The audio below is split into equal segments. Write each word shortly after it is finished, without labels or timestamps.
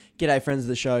G'day, friends of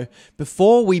the show.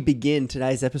 Before we begin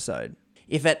today's episode,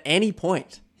 if at any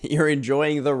point you're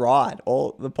enjoying the ride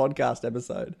or the podcast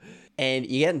episode and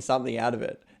you're getting something out of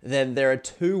it, then there are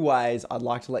two ways I'd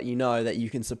like to let you know that you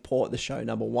can support the show.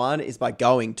 Number one is by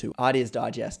going to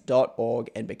ideasdigest.org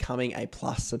and becoming a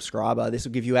Plus subscriber. This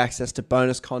will give you access to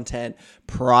bonus content,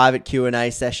 private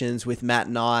Q&A sessions with Matt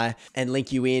and I, and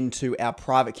link you into our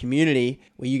private community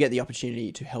where you get the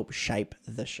opportunity to help shape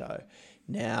the show.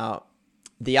 Now,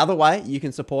 the other way you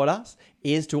can support us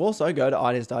is to also go to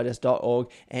ideasdigest.org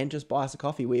and just buy us a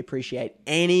coffee. We appreciate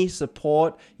any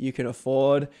support you can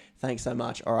afford. Thanks so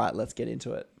much. All right, let's get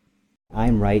into it.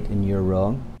 I'm right and you're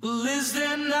wrong.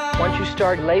 Once you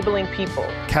start labeling people,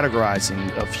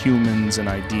 categorizing of humans and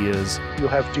ideas, you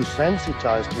have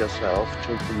desensitized yourself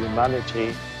to the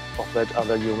humanity of that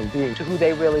other human being. to who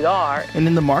they really are, and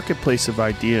in the marketplace of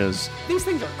ideas, these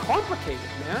things are complicated,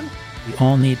 man. We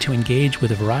all need to engage with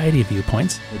a variety of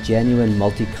viewpoints. A genuine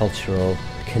multicultural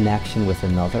connection with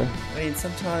another. I mean,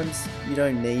 sometimes you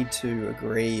don't need to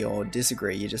agree or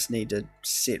disagree. You just need to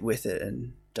sit with it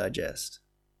and digest.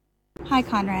 Hi,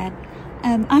 Conrad.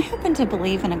 I happen to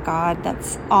believe in a God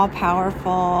that's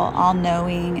all-powerful,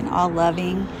 all-knowing, and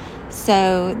all-loving.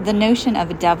 So the notion of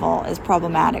a devil is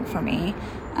problematic for me.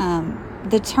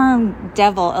 The term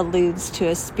devil alludes to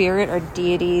a spirit or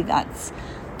deity that's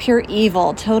pure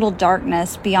evil, total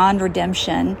darkness, beyond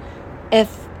redemption.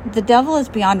 If the devil is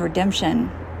beyond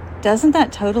redemption, doesn't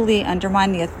that totally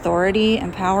undermine the authority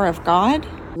and power of God?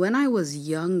 When I was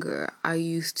younger, I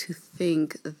used to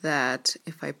think that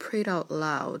if I prayed out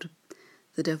loud,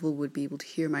 the devil would be able to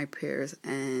hear my prayers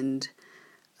and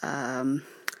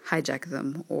hijack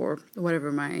them or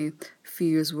whatever my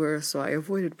fears were, so I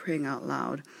avoided praying out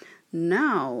loud.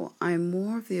 Now, I'm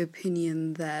more of the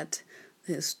opinion that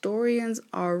the historians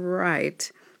are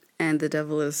right and the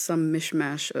devil is some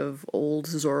mishmash of old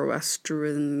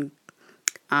Zoroastrian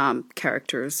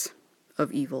characters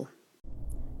of evil.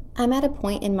 I'm at a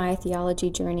point in my theology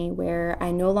journey where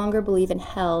I no longer believe in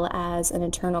hell as an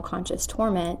eternal conscious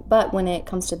torment, but when it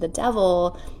comes to the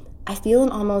devil, I feel an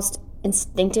almost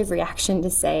instinctive reaction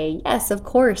to say, yes, of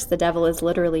course, the devil is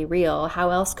literally real. How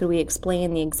else could we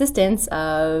explain the existence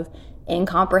of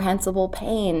incomprehensible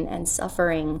pain and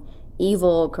suffering,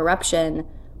 evil, corruption?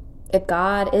 If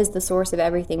God is the source of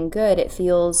everything good, it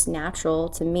feels natural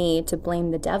to me to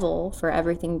blame the devil for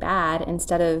everything bad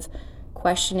instead of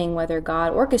questioning whether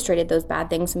God orchestrated those bad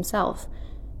things himself.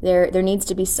 There needs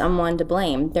to be someone to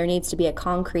blame. There needs to be a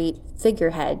concrete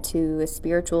figurehead to a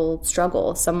spiritual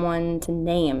struggle, someone to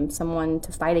name, someone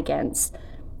to fight against,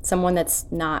 someone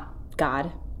that's not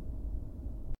God.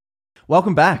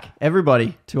 Welcome back,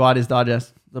 everybody, to Ideas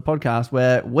Digest, the podcast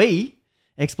where we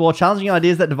explore challenging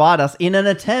ideas that divide us in an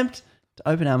attempt to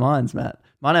open our minds, Matt.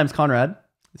 My name's Conrad.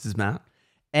 This is Matt.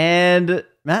 And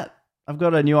Matt, I've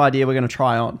got a new idea we're going to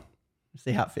try on.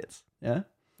 See how it fits. Yeah.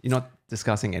 You're not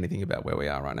discussing anything about where we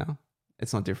are right now.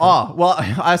 It's not different. Oh, well,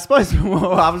 I suppose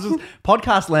I was just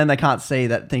podcast land. They can't see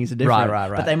that things are different. Right.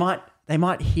 But they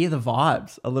might hear the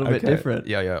vibes a little bit different.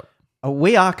 Yeah.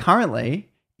 We are currently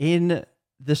in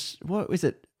this. What is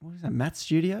it? Matt's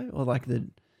studio or like the?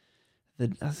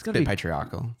 It's got to be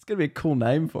patriarchal. It's got to be a cool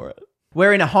name for it.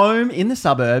 We're in a home in the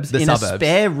suburbs, a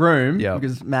spare room. Yeah.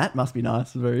 Because Matt must be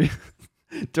nice. Very.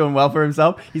 Doing well for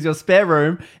himself. He's got a spare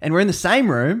room and we're in the same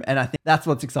room, and I think that's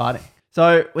what's exciting.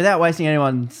 So without wasting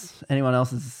anyone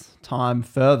else's time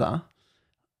further,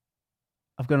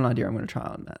 I've got an idea I'm going to try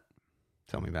on, Matt.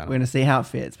 Tell me about it. We're going to see how it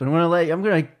fits, but I'm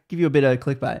going to give you a bit of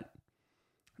clickbait.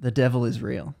 The devil is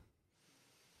real.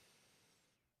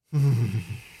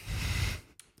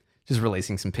 Just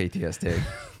releasing some PTSD.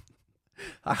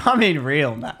 I mean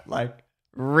real, Matt. Like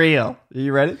real. Are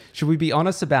you ready? Should we be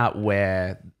honest about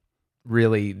where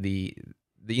really the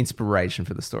inspiration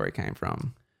for the story came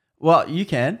from? Well, you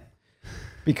can.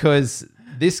 Because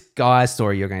this guy's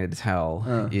story you're going to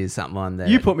tell is someone that...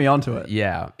 You put me onto it.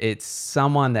 Yeah. It's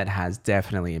someone that has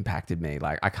definitely impacted me.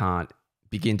 Like, I can't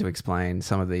begin to explain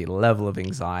some of the level of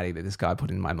anxiety that this guy put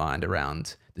in my mind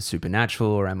around the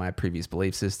supernatural, around my previous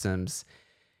belief systems.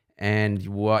 And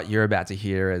what you're about to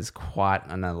hear is quite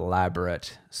an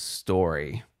elaborate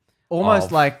story.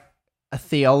 Almost like a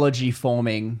theology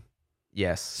forming...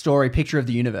 Yes. Story, picture of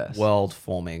the universe. World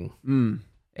forming. Mm.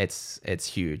 It's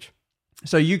huge.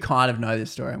 So you kind of know this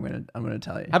story. I'm gonna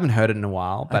tell you. I haven't heard it in a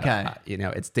while, but okay.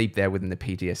 It's deep there within the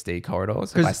PTSD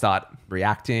corridors. If I start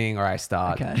reacting or I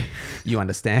start, you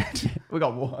understand. We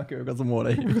got water. Okay, we've got some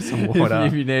water. We've got some water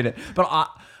if you need it. But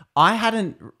I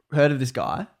hadn't heard of this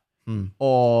guy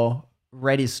or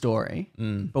read his story.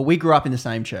 But we grew up in the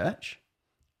same church.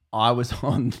 I was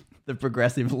on the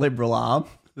progressive liberal arm.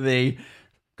 The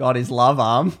God is love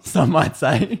arm, some might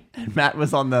say. And Matt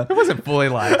was on the... It wasn't fully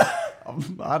like,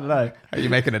 I don't know. are you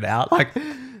making it out? Like,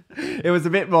 It was a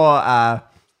bit more...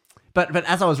 But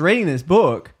as I was reading this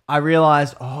book, I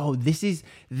realized, oh, this is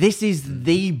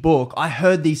the book. I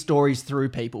heard these stories through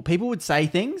people. People would say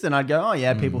things and I'd go, oh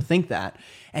yeah, people think that.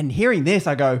 And hearing this,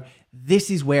 I go,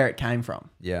 this is where it came from.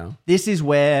 yeah. This is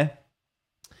where,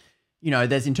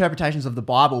 there's interpretations of the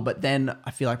Bible, but then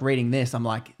I feel like reading this, I'm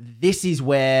like, this is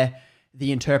where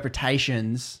the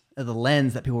interpretations of the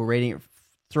lens that people were reading it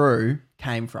through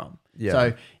came from.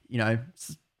 Yeah. So,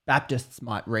 Baptists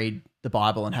might read the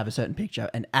Bible and have a certain picture,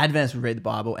 and Adventists would read the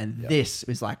Bible, and this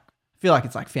is like, I feel like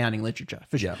it's like founding literature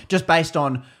for sure. Yeah. Just based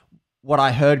on what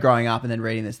I heard growing up and then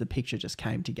reading this, the picture just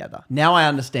came together. Now I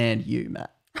understand you,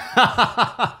 Matt.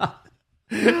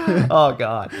 Oh,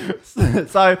 God.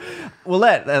 So we'll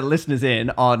let listeners in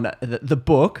on the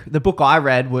book. The book I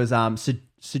read was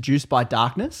Seduced by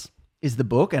Darkness is the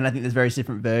book, and I think there's various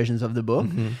different versions of the book.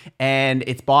 And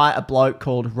it's by a bloke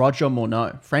called Roger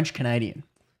Morneau, French-Canadian.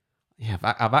 Yeah,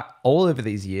 I've all over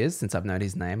these years since I've known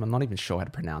his name, I'm not even sure how to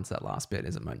pronounce that last bit.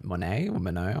 Is it Monet or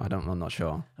Monod? I'm not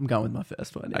sure. I'm going with my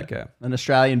first one. Yeah. Okay. An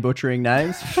Australian butchering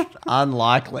names?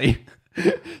 Unlikely.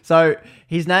 So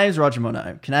his name's Roger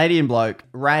Morneau, Canadian bloke,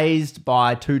 raised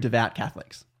by two devout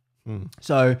Catholics.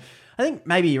 So I think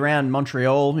maybe around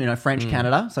Montreal, French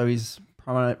Canada. So he's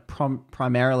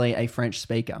primarily a French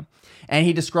speaker. And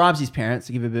he describes his parents,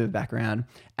 to give a bit of background,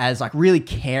 as like really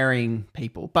caring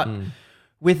people, but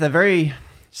with a very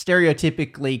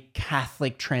stereotypically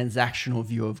Catholic transactional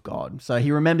view of God. So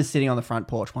he remembers sitting on the front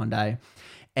porch one day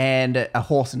and a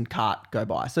horse and cart go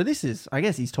by. So this is, I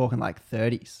guess he's talking like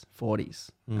 30s,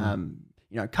 40s.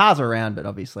 Cars are around, but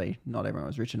obviously not everyone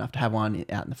was rich enough to have one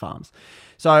out in the farms.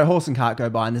 So a horse and cart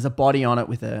go by and there's a body on it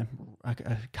with a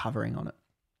covering on it.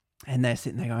 And they're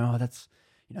sitting there going, oh, that's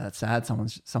sad.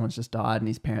 Someone's just died and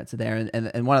his parents are there.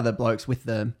 And one of the blokes with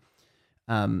the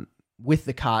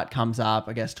cart comes up,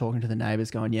 I guess, talking to the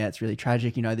neighbors going, yeah, it's really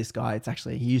tragic. This guy,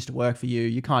 he used to work for you.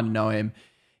 You kind of know him.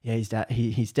 Yeah,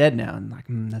 he's dead now. And like,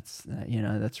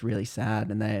 that's really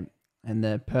sad. And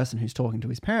the person who's talking to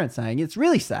his parents saying, it's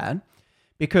really sad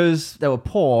because they were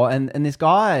poor and this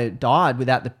guy died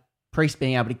without the priest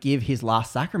being able to give his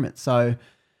last sacrament. So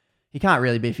he can't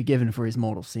really be forgiven for his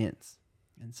mortal sins.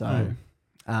 And so,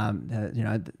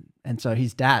 and so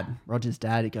his dad, Roger's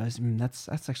dad, he goes, that's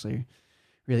actually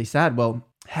really sad. Well,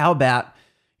 how about,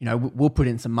 we'll put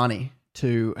in some money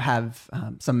to have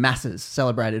some masses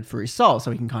celebrated for his soul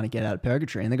so he can kind of get out of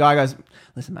purgatory. And the guy goes,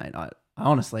 listen, mate, I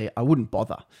honestly, I wouldn't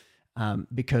bother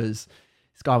because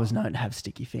this guy was known to have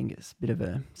sticky fingers, bit of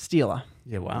a stealer.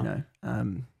 Yeah, wow.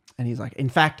 And he's like, in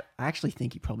fact, I actually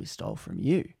think he probably stole from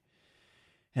you.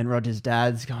 And Roger's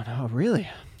dad's going, oh, really?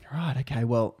 Right, okay,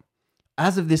 well,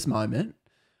 as of this moment,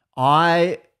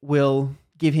 I will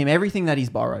give him everything that he's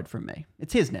borrowed from me.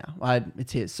 It's his now.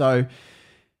 It's his. So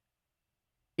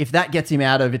if that gets him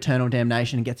out of eternal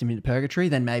damnation and gets him into purgatory,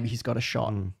 then maybe he's got a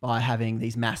shot by having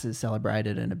these masses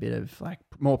celebrated and a bit of like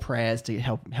more prayers to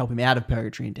help him out of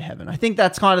purgatory into heaven. I think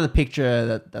that's kind of the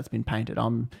picture that's been painted.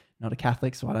 I'm not a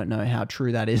Catholic, so I don't know how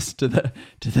true that is to the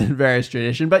various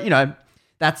tradition, but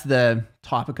that's the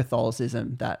type of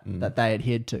Catholicism that they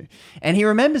adhered to. And he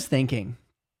remembers thinking,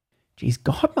 geez,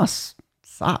 God must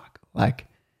suck. Like,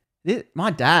 my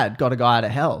dad got a guy out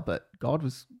of hell, but God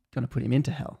was going to put him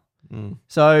into hell.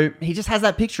 So he just has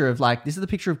that picture of like, this is the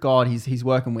picture of God he's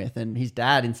working with. And his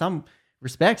dad, in some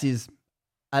respects, is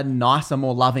a nicer,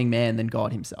 more loving man than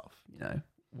God himself,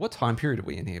 What time period are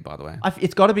we in here, by the way?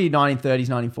 It's got to be 1930s,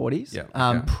 1940s,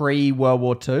 Yeah. Pre-World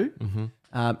War II.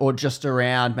 Or just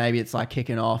around, maybe it's like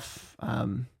kicking off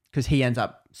because he ends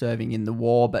up serving in the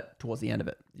war, but towards the end of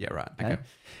it. Yeah, right. Okay.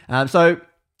 So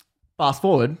fast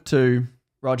forward to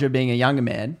Roger being a younger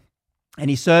man and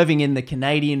he's serving in the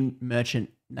Canadian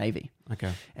Merchant Navy.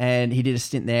 Okay. And he did a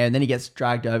stint there and then he gets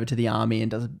dragged over to the army and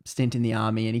does a stint in the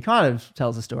army and he kind of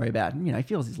tells a story about, he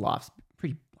feels his life's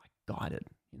pretty like guided,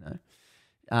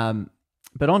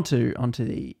 But onto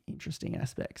the interesting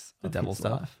aspects of devil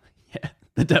stuff. Life. Yeah,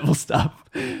 the devil stuff.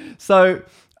 So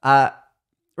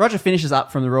Roger finishes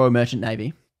up from the Royal Merchant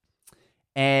Navy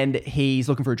and he's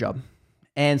looking for a job.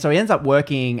 And so he ends up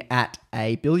working at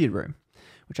a billiard room,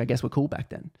 which I guess were cool back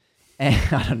then.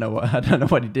 And I don't know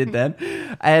what he did then.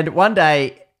 And one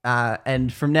day,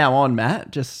 and from now on, Matt,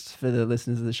 just for the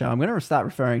listeners of the show, I'm going to start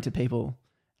referring to people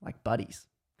like buddies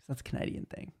because that's a Canadian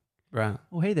thing. Right.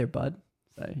 Oh, hey there, bud.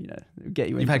 So, get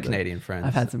you. You've had Canadian friends.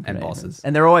 I've had some and Canadian bosses. friends.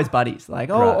 And they're always buddies. Like,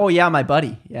 oh, yeah, my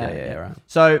buddy. Yeah, right.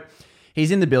 So he's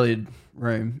in the billiard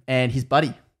room and his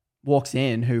buddy walks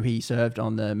in who he served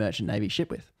on the Merchant Navy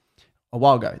ship with. a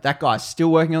while ago. That guy's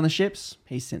still working on the ships.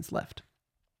 He's since left.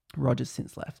 Roger's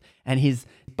since left. And his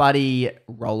buddy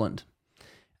Roland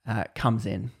comes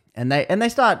in. And they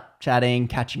start chatting,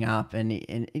 catching up. And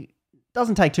it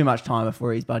doesn't take too much time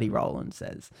before his buddy Roland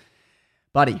says,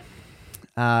 buddy,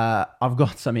 I've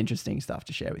got some interesting stuff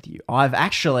to share with you. I've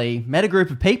actually met a group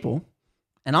of people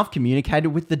and I've communicated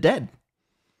with the dead.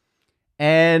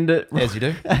 And as you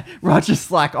do. Roger's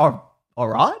like, oh, all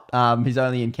right. His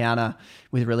only encounter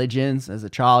with religions as a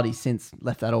child, he's since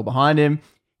left that all behind him.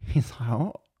 He's like,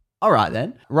 oh, all right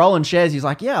then. Roland shares, he's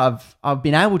like, yeah, I've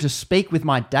been able to speak with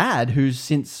my dad who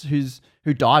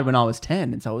died when I was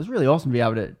 10. And so it was really awesome to be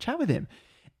able to chat with him.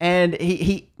 And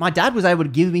my dad was able to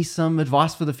give me some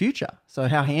advice for the future. So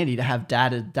how handy to have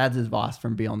dad's advice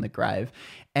from beyond the grave.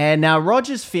 And now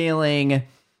Roger's feeling a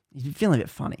bit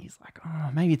funny. He's like,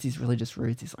 oh, maybe it's his religious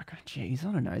roots. He's like, oh, geez,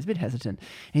 I don't know. He's a bit hesitant.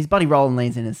 And his buddy Roland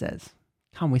leans in and says,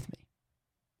 come with me,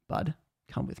 bud.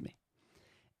 Come with me.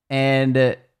 And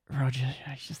Roger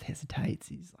just hesitates.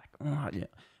 He's like, oh, yeah.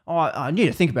 Oh, I need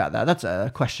to think about that. That's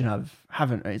a question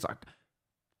He's like,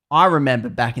 I remember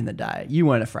back in the day, you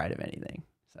weren't afraid of anything.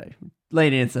 So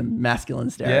leaning in some masculine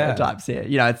stereotypes here.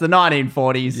 You know, it's the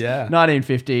 1940s,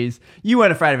 1950s. You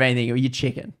weren't afraid of anything. You're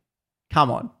chicken. Come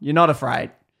on. You're not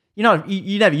afraid.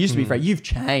 You never used to be afraid. You've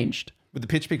changed. Would the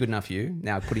pitch be good enough for you,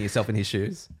 now putting yourself in his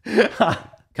shoes?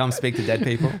 Come speak to dead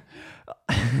people?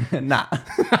 Nah.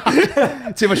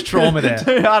 Too much trauma there.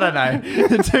 I don't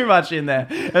know. Too much in there.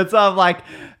 It's like,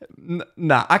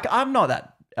 nah, I'm not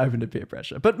that open to peer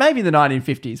pressure. But maybe in the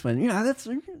 1950s when, that's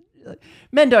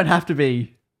men don't have to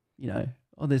be,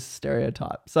 on this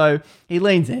stereotype. So he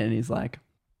leans in and he's like,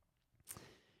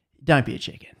 don't be a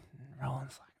chicken.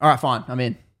 Roland's like, all right, fine, I'm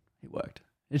in. It worked.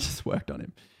 It just worked on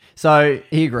him. So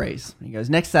he agrees. He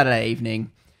goes, next Saturday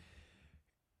evening,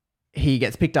 he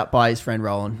gets picked up by his friend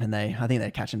Roland, and I think they're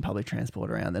catching public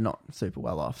transport around. They're not super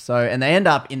well off. So, and they end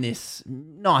up in this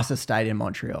nice estate in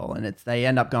Montreal, and they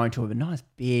end up going to a nice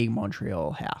big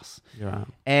Montreal house. Yeah.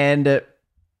 And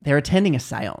they're attending a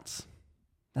seance.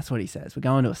 That's what he says. We're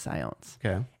going to a seance.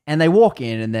 Okay. And they walk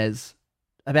in, and there's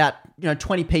about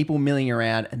 20 people milling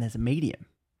around, and there's a medium.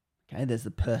 Okay, there's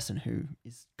the person who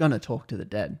is going to talk to the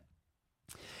dead.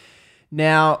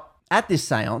 Now, at this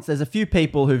seance, there's a few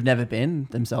people who've never been,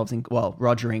 themselves,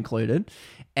 Roger included,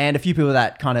 and a few people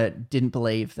that kind of didn't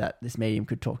believe that this medium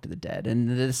could talk to the dead. And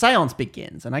the seance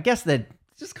begins, and I guess they're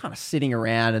just kind of sitting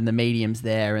around, and the medium's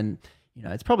there, and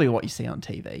it's probably what you see on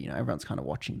TV. Everyone's kind of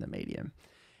watching the medium.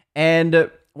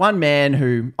 And one man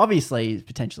who obviously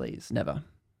potentially has never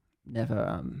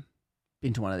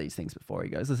been to one of these things before, he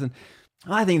goes, listen,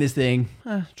 I think this thing,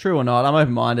 true or not, I'm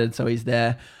open-minded, so he's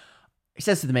there. He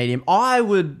says to the medium, I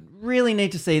would really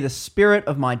need to see the spirit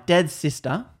of my dead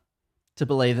sister to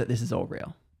believe that this is all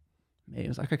real. The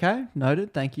medium's like, okay,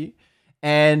 noted, thank you.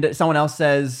 And someone else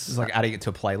says... It's like adding it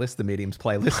to a playlist, the medium's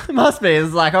playlist. It must be.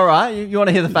 It's like, all right, you want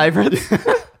to hear the favorites?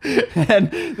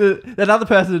 And another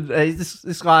person,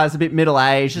 this guy is a bit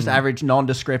middle-aged, just average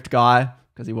nondescript guy,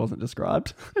 because he wasn't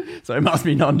described. So it must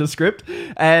be nondescript.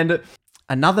 And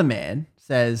another man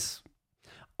says,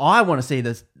 I want to see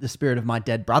the spirit of my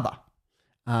dead brother.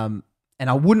 And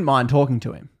I wouldn't mind talking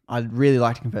to him. I'd really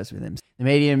like to converse with him. The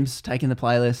medium's taking the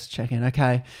playlist, checking,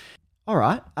 okay, all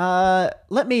right,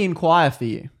 let me inquire for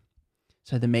you.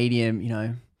 So the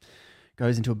medium,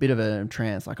 goes into a bit of a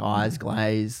trance, like eyes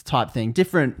glazed type thing,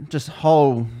 different, just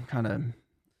whole kind of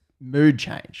mood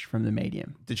change from the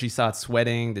medium. Did she start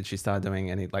sweating? Did she start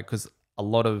doing any, because a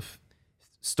lot of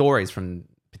stories from,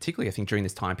 particularly I think during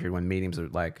this time period when mediums are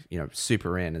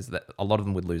super in, is that a lot of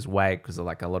them would lose weight because of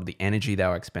a lot of the energy they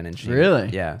were expending. Really?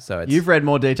 Yeah. So you've read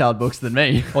more detailed books than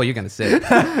me. Oh, you're going to see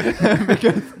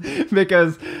it.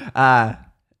 because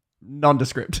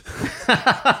nondescript.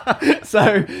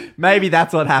 So maybe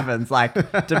that's what happens.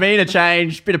 Demeanor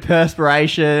change, bit of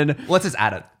perspiration. Let's just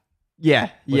add it. Yeah,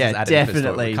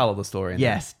 definitely. Color the story.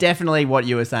 Yes, definitely what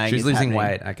you were saying. She's losing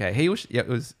weight. Okay. It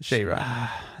was she, right?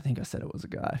 I think I said it was a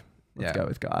guy. Let's go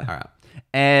with guy. All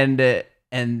right.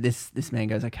 And this man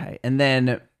goes, okay. And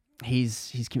then he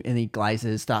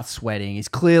glazes, starts sweating. He's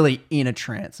clearly in a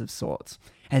trance of sorts.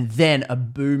 And then a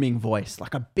booming voice,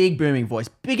 like a big booming voice,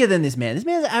 bigger than this man. This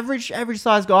man's an average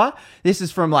size guy. This is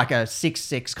from a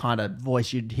 6'6" kind of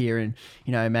voice you'd hear in,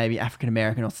 maybe African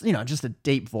American or, just a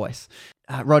deep voice.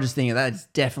 Roger's thinking that's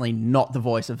definitely not the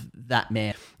voice of that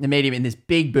man. The medium in this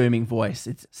big booming voice,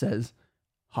 it says,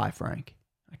 "Hi, Frank."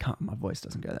 My voice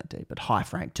doesn't go that deep, but hi,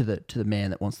 Frank, to the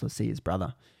man that wants to see his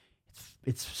brother.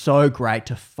 It's so great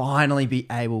to finally be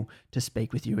able to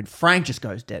speak with you. And Frank just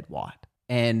goes dead white.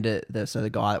 And the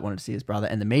guy that wanted to see his brother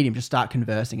and the medium just start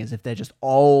conversing as if they're just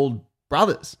old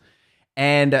brothers.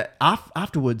 And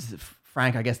afterwards,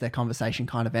 Frank, I guess their conversation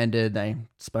kind of ended. They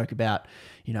spoke about,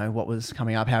 what was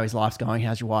coming up, how his life's going,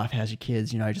 how's your wife, how's your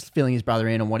kids, just filling his brother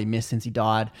in on what he missed since he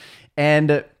died.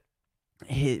 And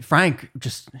Frank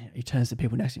he turns to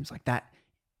people next to him. He's like,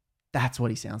 that's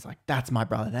what he sounds like. That's my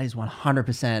brother. That is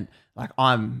 100%. Like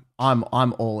I'm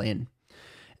all in.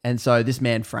 And so this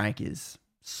man, Frank, is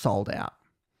sold out.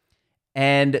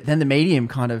 And then the medium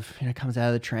kind of, comes out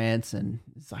of the trance and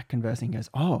is like conversing and goes,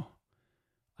 oh,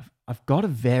 I've got a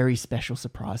very special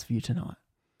surprise for you tonight.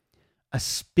 A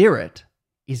spirit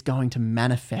is going to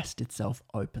manifest itself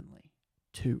openly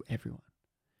to everyone.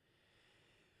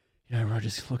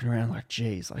 Roger's looking around like,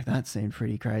 geez, like that seemed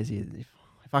pretty crazy.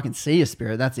 If I can see a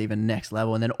spirit, that's even next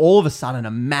level. And then all of a sudden,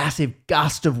 a massive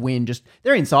gust of wind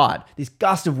they're inside. This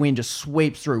gust of wind just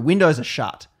sweeps through. Windows are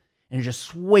shut and it just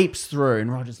sweeps through.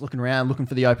 And Roger's looking around, looking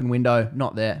for the open window,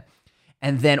 not there.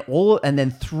 And then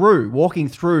walking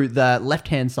through the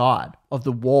left-hand side of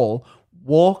the wall,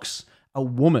 walks a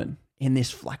woman in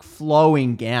this like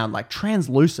flowing gown, like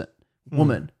translucent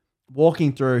woman,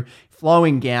 walking through,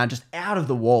 flowing gown, just out of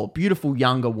the wall. Beautiful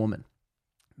younger woman,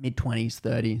 mid-20s,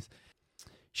 30s.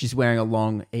 She's wearing a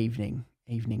long evening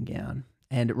gown.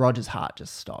 And Roger's heart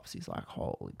just stops. He's like,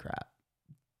 holy crap.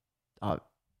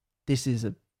 This is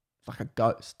like a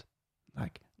ghost,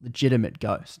 like legitimate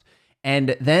ghost.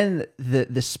 And then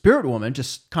the spirit woman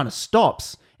just kind of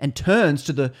stops and turns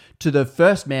to the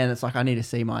first man that's like, I need to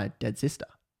see my dead sister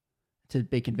to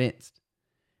be convinced.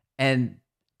 And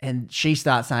she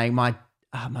starts saying, my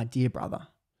dear brother,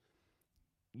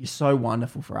 you're so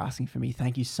wonderful for asking for me.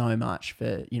 Thank you so much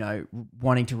for,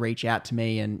 wanting to reach out to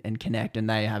me and connect. And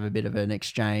they have a bit of an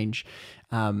exchange.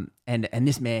 And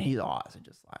this man, his eyes are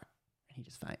just like, he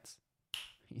just faints.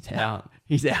 He's out.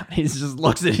 He's out. He just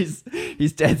looks at his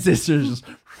dead sister, is just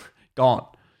gone.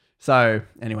 So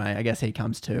anyway, I guess he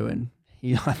comes to, and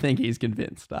I think he's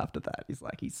convinced after that. He's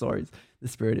like, he saw the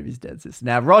spirit of his dead sister.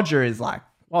 Now Roger is like,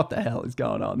 what the hell is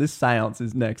going on? This seance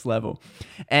is next level.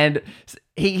 And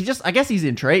I guess he's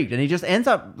intrigued, and he just ends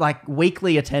up like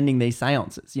weekly attending these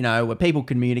seances, where people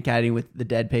communicating with the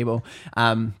dead people.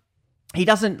 He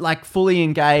doesn't like fully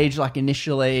engage like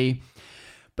initially,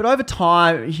 but over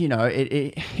time, he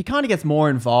kind of gets more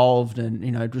involved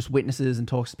and, just witnesses and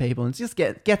talks to people and just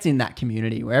gets in that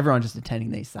community where everyone's just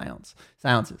attending these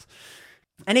seances.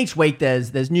 And each week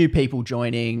there's new people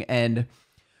joining, and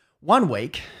one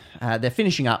week they're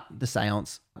finishing up the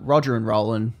seance. Roger and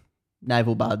Roland,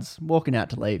 naval buds, walking out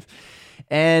to leave.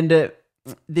 And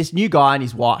this new guy and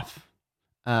his wife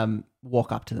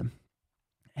walk up to them,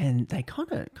 and they kind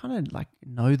of like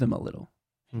know them a little.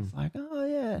 He's like, oh,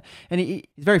 yeah. And he's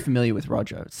very familiar with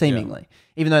Roger, seemingly,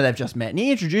 even though they've just met. And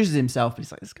he introduces himself, but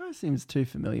he's like, this guy seems too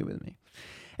familiar with me.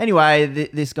 Anyway,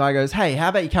 this guy goes, hey, how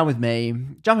about you come with me,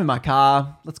 jump in my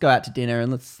car, let's go out to dinner,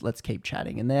 and let's keep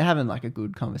chatting. And they're having like a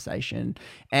good conversation.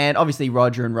 And obviously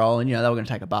Roger and Roland, they were going to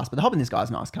take a bus, but they hop in this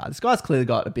guy's nice car. This guy's clearly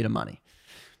got a bit of money.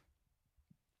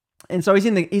 And so he's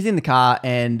in the car,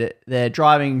 and they're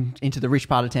driving into the rich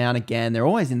part of town again. They're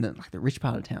always in the rich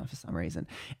part of town for some reason.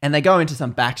 And they go into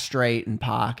some back street and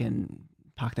park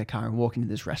their car and walk into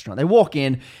this restaurant. They walk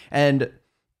in, and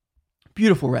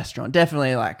beautiful restaurant.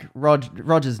 Definitely like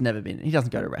Roger's never been. He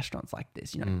doesn't go to restaurants like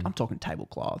this. I'm talking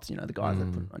tablecloths. The guys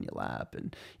that put it on your lap,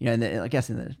 and I guess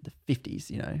in the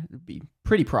 50s, it'd be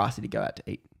pretty pricey to go out to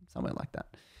eat somewhere like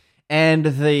that. And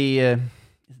is it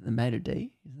the maitre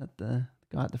d'? Is that the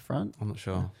guy at the front? I'm not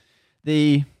sure.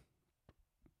 The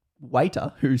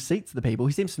waiter who seats the people,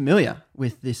 he seems familiar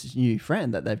with this new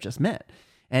friend that they've just met.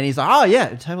 And he's like, oh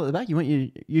yeah, table at the back. You want your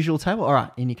usual table? All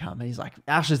right, in you come. And he's like,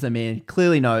 ushers them in,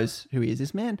 clearly knows who he is.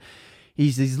 This man,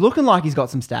 he's looking like he's got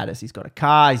some status. He's got a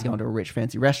car. He's going to a rich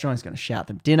fancy restaurant. He's going to shout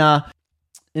them dinner.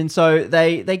 And so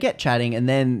they get chatting, and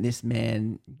then this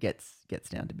man gets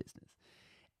down to business.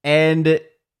 And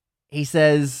he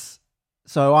says,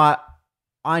 so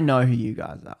I know who you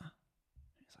guys are.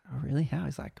 He's like, oh, really? How?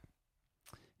 He's like,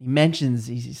 he mentions,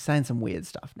 he's saying some weird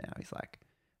stuff now. He's like,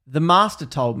 the master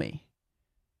told me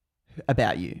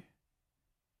about you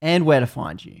and where to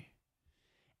find you.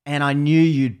 And I knew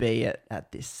you'd be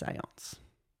at this seance.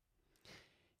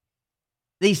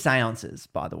 These seances,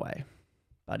 by the way,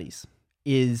 buddies,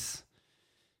 it's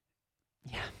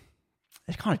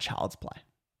kind of child's play.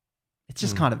 It's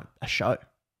just kind of a show. And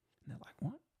they're like,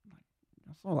 what?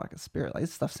 I saw like a spirit. Like,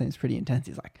 this stuff seems pretty intense.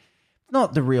 He's like, it's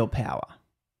not the real power.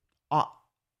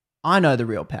 I know the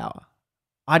real power.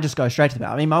 I just go straight to the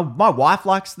power. I mean, my wife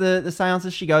likes the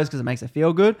seances. She goes because it makes her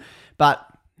feel good. But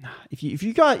if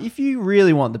you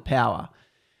really want the power,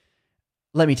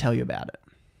 let me tell you about it.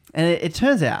 And it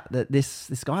turns out that this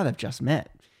guy they've just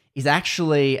met is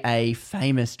actually a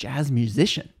famous jazz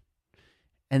musician.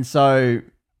 And so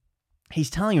he's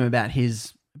telling him about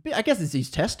his, I guess it's his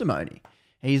testimony.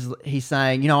 He's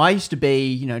saying, I used to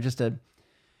be,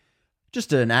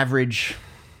 just an average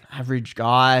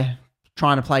guy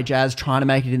trying to play jazz, trying to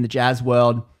make it in the jazz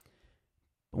world.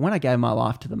 But when I gave my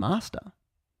life to the master,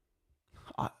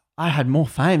 I had more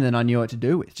fame than I knew what to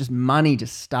do with. Just money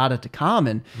just started to come.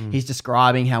 And he's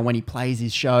describing how when he plays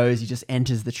his shows, he just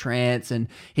enters the trance. And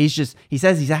he says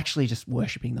he's actually just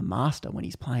worshipping the master when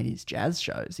he's playing his jazz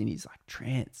shows in his like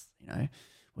trance,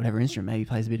 whatever instrument. Maybe he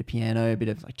plays a bit of piano, a bit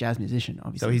of like jazz musician,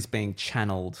 obviously. So he's being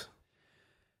channeled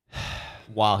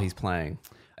while he's playing.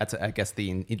 That's, I guess,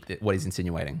 what he's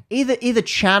insinuating. Either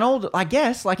channeled, I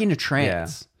guess, like into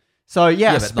trance. Yeah. So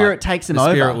yeah, spirit takes him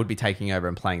over. Spirit would be taking over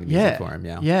and playing the music for him.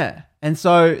 Yeah. And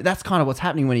so that's kind of what's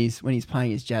happening when he's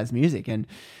playing his jazz music, and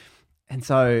his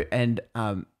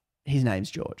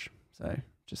name's George. So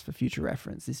just for future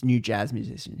reference, this new jazz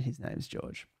musician, his name's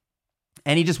George,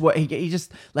 and he just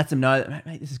lets him know that,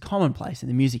 mate, this is commonplace in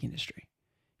the music industry.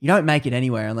 You don't make it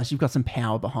anywhere unless you've got some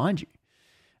power behind you.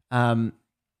 And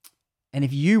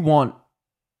if you want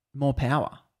more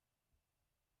power,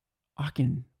 I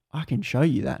can show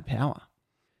you that power.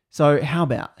 So how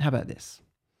about this?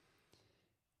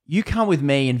 You come with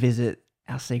me and visit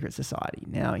our secret society.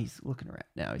 Now he's looking around.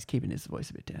 Now he's keeping his voice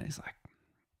a bit down. He's like,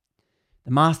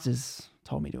 the masters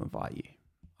told me to invite you.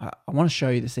 I want to show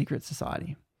you the secret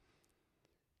society.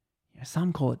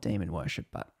 Some call it demon worship,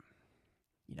 but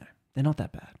they're not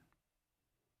that bad.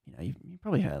 You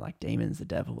probably heard like demons, the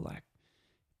devil, like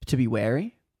to be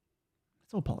wary.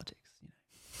 It's all politics.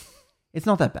 It's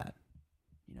not that bad.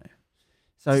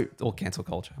 So it's all cancel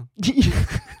culture.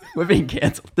 We're being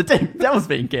cancelled. The devil's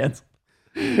being cancelled.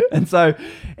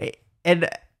 And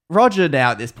Roger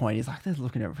now at this point, he's like, they're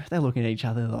looking at each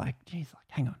other. They're like, geez, like,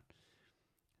 hang on.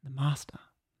 The master,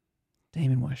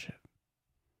 demon worship.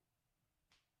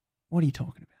 What are you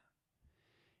talking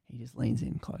about? He just leans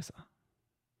in closer.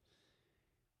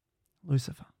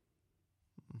 Lucifer.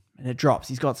 And it drops.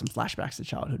 He's got some flashbacks to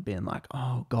childhood being like,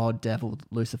 oh, God, devil,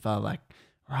 Lucifer, like,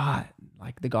 right,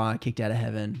 like the guy kicked out of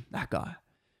heaven, that guy,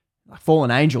 like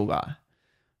fallen angel guy.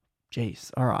 Jeez,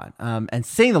 all right. And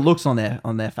seeing the looks on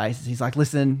their faces, he's like,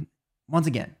 listen, once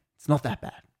again, it's not that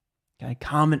bad. Okay,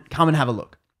 come and have a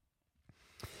look.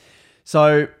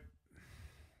 So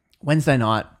Wednesday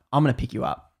night, I'm gonna pick you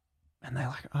up, and they're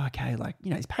like, oh, okay, like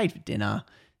he's paid for dinner.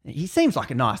 He seems like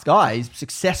a nice guy. He's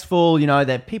successful.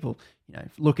 They're people,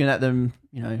 looking at them.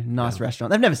 Nice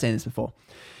restaurant. They've never seen this before,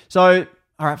 so.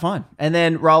 All right, fine. And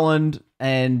then Roland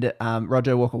and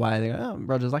Roger walk away. They go, oh,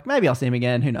 Roger's like, maybe I'll see him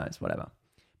again. Who knows? Whatever.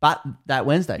 But that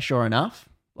Wednesday, sure enough,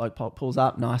 bloke pulls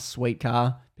up, nice, sweet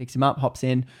car, picks him up, hops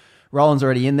in. Roland's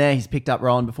already in there. He's picked up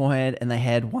Roland beforehand, and they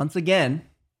head once again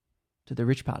to the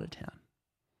rich part of town.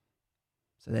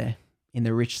 So they're in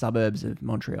the rich suburbs of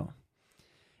Montreal.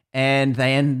 And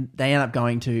they end up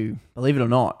going to, believe it or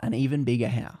not, an even bigger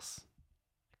house.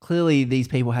 Clearly, these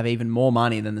people have even more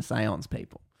money than the seance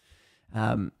people.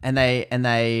 And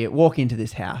they walk into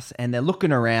this house and they're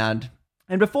looking around,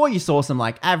 and before you saw some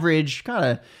like average kind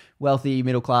of wealthy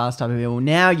middle class type of people,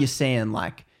 now you're seeing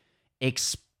like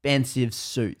expensive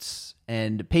suits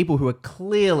and people who are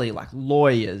clearly like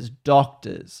lawyers,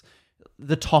 doctors.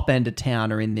 The top end of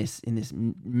town are in this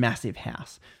massive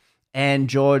house. And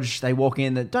George, they walk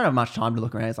in, they don't have much time to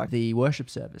look around. It's like the worship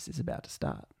service is about to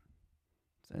start.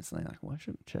 So it's like,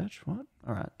 worship, church, what?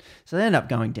 All right. So they end up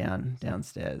going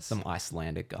downstairs. Some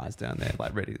Icelandic guys down there,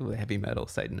 like ready with heavy metal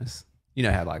Satanists. You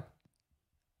know how like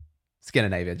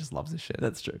Scandinavia just loves this shit.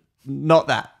 That's true. Not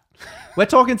that. We're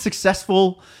talking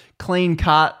successful, clean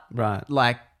cut. Right.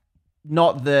 Like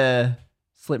not the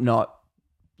Slipknot,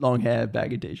 long hair,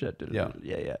 baggy t-shirt. Yeah.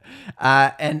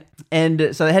 And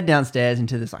so they head downstairs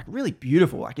into this like really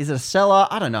beautiful, like, is it a cellar?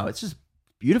 I don't know. It's just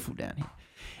beautiful down here.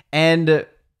 And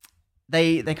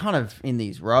they kind of in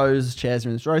these rows, chairs are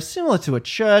in this row, similar to a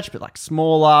church, but like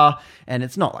smaller. And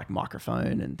it's not like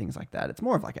microphone and things like that. It's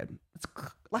more of like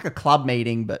a club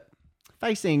meeting, but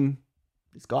facing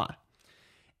this guy.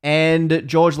 And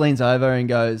George leans over and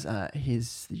goes,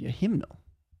 here's your hymnal.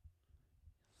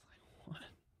 What?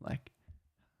 Like,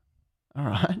 all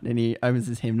right. And he opens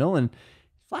his hymnal and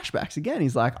flashbacks again.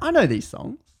 He's like, I know these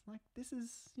songs. Like, this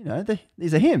is,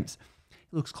 these are hymns.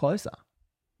 He looks closer.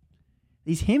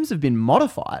 These hymns have been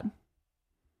modified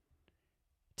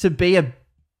to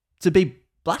be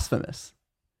blasphemous.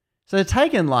 So they're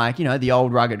taking like, the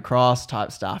old rugged cross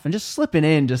type stuff and just slipping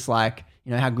in just like,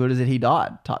 how good is it he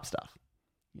died type stuff.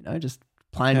 Just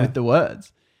playing with the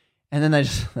words. And then they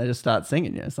just start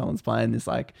singing, someone's playing this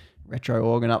like retro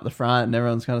organ up the front, and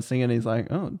everyone's kind of singing. He's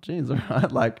like, "Oh, geez, all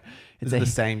right." Like It's the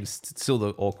same, still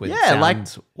the awkward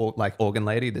like organ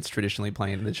lady that's traditionally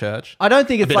playing in the church. I don't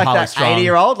think it's like that Strong.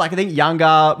 80-year-old. Like I think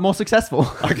younger, more successful.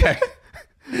 Okay.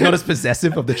 Not as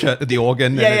possessive of the church, the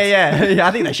organ. Yeah.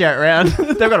 I think they share it around.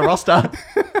 They've got a roster.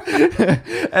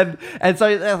 and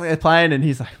so they're playing, and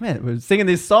he's like, man, we're singing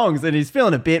these songs, and he's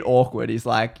feeling a bit awkward. He's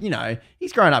like,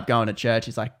 he's grown up going to church.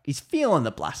 He's like, he's feeling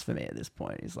the blasphemy at this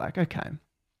point. He's like, okay.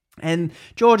 And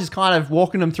George is kind of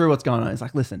walking him through what's going on. He's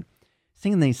like, listen,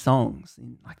 singing these songs,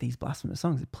 like these blasphemous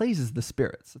songs, it pleases the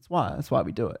spirits. That's why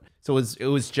we do it. So it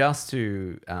was just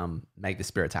to make the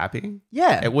spirits happy.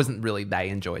 Yeah. It wasn't really they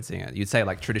enjoyed singing it. You'd say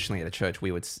like traditionally at a church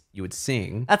you would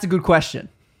sing. That's a good question.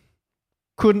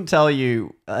 Couldn't tell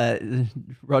you.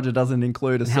 Roger doesn't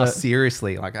include how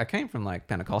seriously. Like I came from like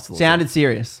Pentecostal. Sounded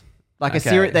serious. Like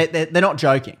they're not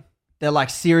joking. They're like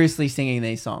seriously singing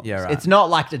these songs. Yeah, right. It's not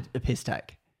like a piss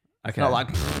take. Okay. It's not like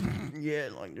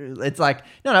it's like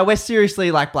no, we're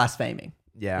seriously like blaspheming.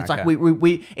 Yeah. It's like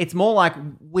we it's more like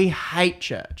we hate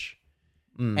church.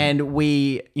 And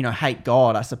we, hate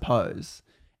God, I suppose.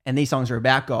 And these songs are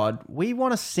about God. We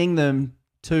want to sing them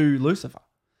to Lucifer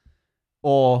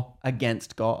or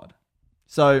against God.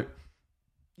 So,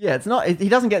 yeah, it's not, he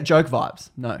doesn't get joke vibes.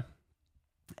 No.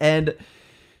 And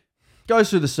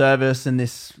goes through the service, and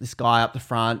this guy up the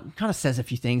front kind of says a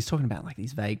few things, talking about like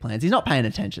these vague plans. He's not paying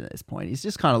attention at this point. He's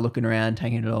just kind of looking around,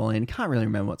 taking it all in. Can't really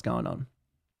remember what's going on.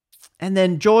 And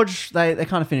then George, they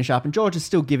kind of finish up, and George is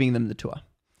still giving them the tour.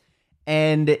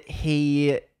 And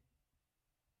he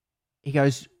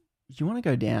goes, do you want to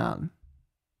go down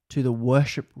to the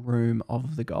worship room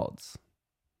of the gods?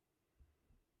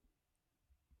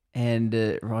 And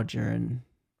Roger and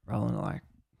Roland are like,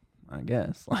 I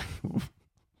guess. Like,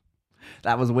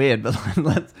 that was weird, but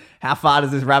how far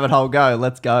does this rabbit hole go?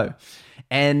 Let's go.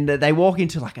 And they walk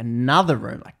into like another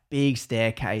room, like big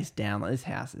staircase down. Like, this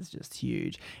house is just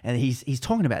huge. And he's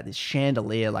talking about this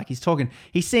chandelier. Like he's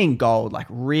seeing gold, like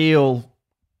real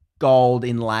gold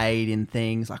inlaid in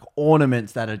things, like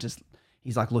ornaments that are just,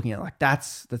 he's like looking at like,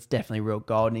 that's definitely real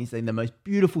gold. And he's seen the most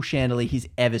beautiful chandelier he's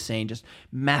ever seen, just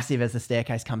massive as the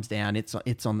staircase comes down.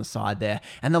 It's on the side there.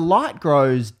 And the light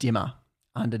grows dimmer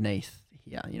underneath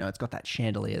here. It's got that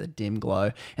chandelier, the dim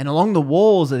glow. And along the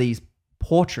walls are these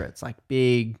portraits, like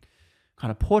big kind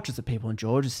of portraits of people, and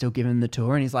George is still giving them the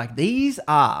tour, and he's like, these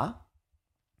are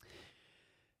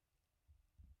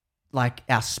like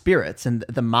our spirits and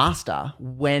the master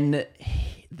when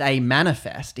they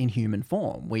manifest in human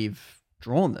form. We've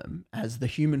drawn them as the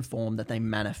human form that they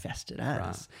manifested as.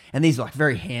 Right. And these are like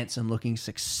very handsome looking,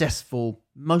 successful,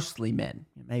 mostly men.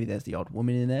 Maybe there's the odd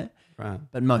woman in there, right?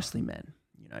 But mostly men,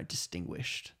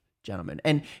 distinguished gentlemen.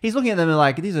 And he's looking at them and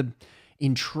like, these are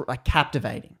like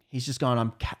captivating. He's just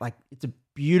going, like, it's a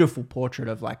beautiful portrait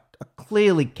of like a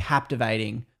clearly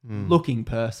captivating looking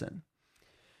person.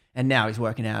 And now he's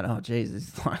working out, oh geez, this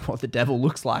is like what the devil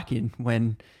looks like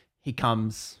when he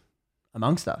comes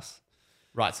amongst us.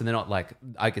 Right. So they're not like,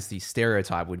 I guess the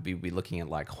stereotype would be looking at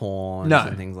like horns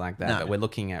and things like that. No. But we're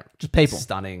looking at just people.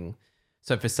 Stunning.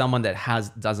 So for someone that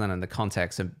doesn't in the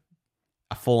context of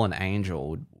a fallen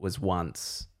angel was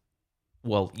once,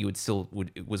 well,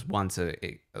 it was once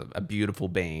a beautiful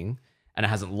being, and it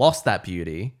hasn't lost that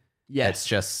beauty. Yes. It's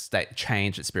just that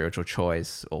changed its spiritual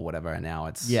choice or whatever, and now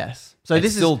it's... Yes. So it's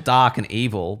this still dark and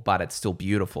evil, but it's still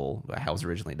beautiful, how it was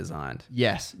originally designed.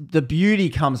 Yes. The beauty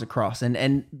comes across,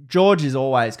 and George is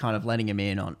always kind of letting him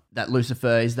in on that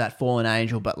Lucifer is that fallen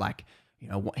angel, but like,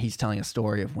 he's telling a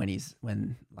story of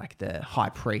when like the high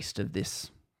priest of this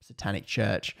satanic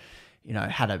church,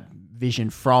 had a vision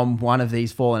from one of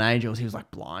these fallen angels. He was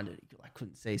like blinded. He like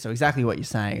couldn't see. So exactly what you're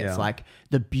saying. Yeah. It's like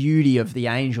the beauty of the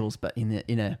angels, but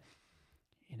in a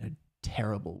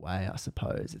terrible way, I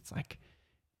suppose. It's like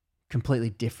completely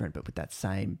different, but with that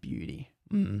same beauty.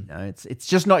 It's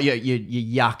just not your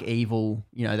yuck evil,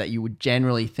 that you would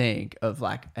generally think of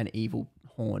like an evil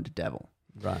horned devil.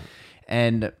 Right.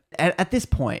 And at this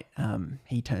point,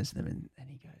 he turns to them and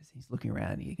he goes, he's looking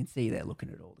around, and you can see they're looking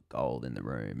at all the gold in the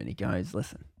room, and he goes,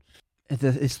 listen,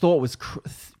 his thought was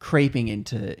creeping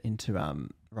into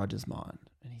Roger's mind,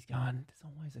 and he's going, there's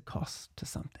always a cost to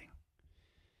something.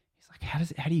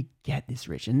 How do you get this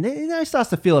rich? And then he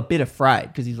starts to feel a bit afraid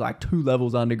because he's like 2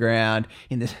 levels underground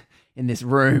in this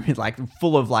room. It's like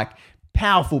full of like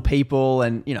powerful people,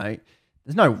 and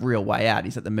there's no real way out.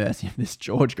 He's at the mercy of this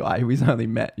George guy who he's only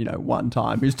met one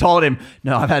time, who's told him,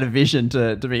 no, I've had a vision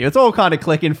to be. It's all kind of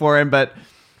clicking for him, but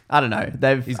I don't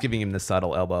know. He's giving him the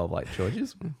subtle elbow of like,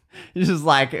 George's. He's just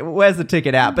like, where's the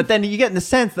ticket out? But then you get in the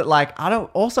sense that like, I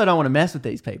don't want to mess with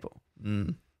these people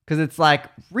because it's like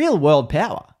real world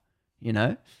power. you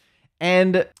know?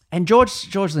 And George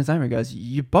Linzoma goes,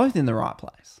 you're both in the right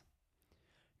place.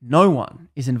 No one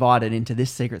is invited into this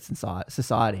secret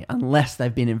society unless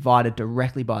they've been invited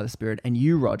directly by the Spirit. And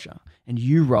you, Roger, and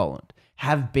you, Roland,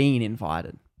 have been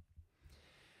invited.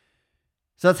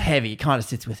 So that's heavy. It kind of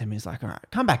sits with him. He's like, all right,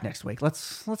 come back next week.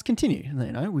 Let's continue.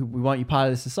 You know, we want you part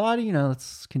of the society. You know,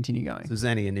 let's continue going. So is there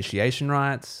any initiation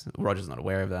rites? Roger's not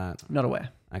aware of that. Not aware.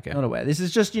 Okay. Not aware. This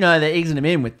is just, you know, they're easing him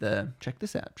in with the, check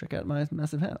this out. Check out my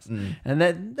massive house.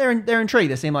 And they're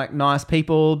intrigued. They seem like nice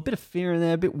people. A bit of fear in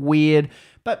there, a bit weird.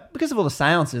 But because of all the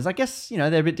seances, I guess, you know,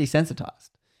 they're a bit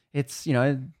desensitized. It's, you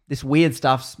know, this weird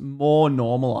stuff's more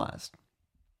normalized.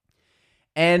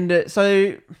 And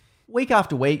so week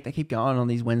after week, they keep going on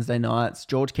these Wednesday nights.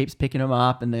 George keeps picking them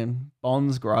up and then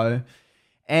bonds grow.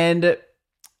 And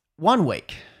one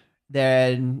week,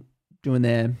 they're doing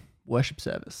their worship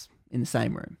service in the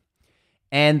same room.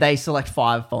 And they select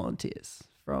 5 volunteers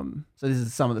from, so this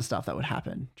is some of the stuff that would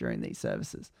happen during these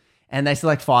services. And they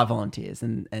select 5 volunteers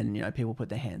and you know, people put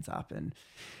their hands up and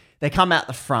they come out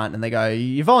the front and they go,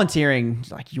 you're volunteering,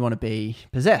 like you want to be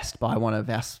possessed by one of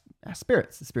our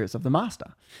spirits, the spirits of the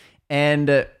master. And,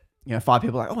 you know, 5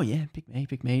 people are like, oh yeah, pick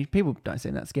me. People don't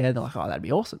seem that scared. They're like, oh, that'd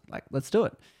be awesome. Like, let's do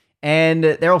it. And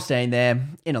they're all standing there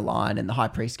in a line and the high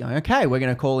priest going, okay, we're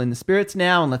going to call in the spirits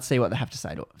now and let's see what they have to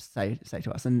say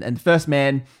to us. And the first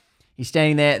man, he's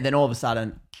standing there. Then all of a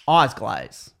sudden, eyes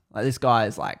glaze. Like this guy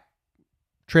is like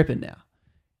tripping now,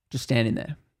 just standing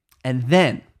there. And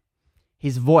then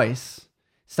his voice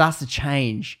starts to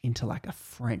change into like a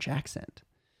French accent.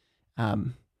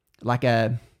 Like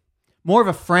a more of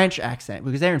a French accent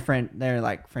because they're in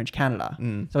like French Canada.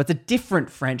 So it's a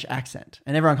different French accent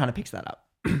and everyone kind of picks that up.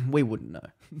 We wouldn't know,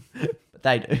 but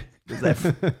they do because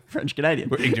they're French Canadian.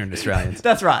 We're ignorant Australians.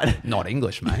 That's right. Not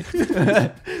English, mate.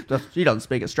 She doesn't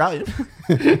speak Australian.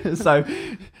 so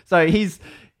it's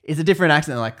a different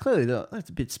accent. Like clearly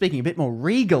that's speaking a bit more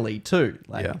regally too.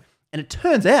 Like, yeah. And it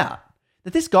turns out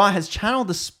that this guy has channeled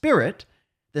the spirit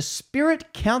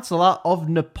counselor of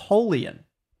Napoleon.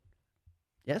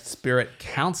 Yes. Spirit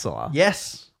counselor?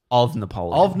 Yes. Of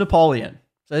Napoleon. Of Napoleon.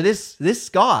 So this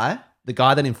guy. The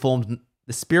guy that informed,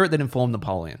 the spirit that informed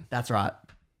Napoleon. That's right.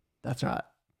 That's right.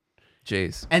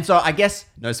 Jeez. And so I guess.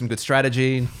 Know some good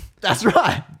strategy. That's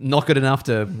right. Not good enough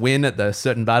to win at the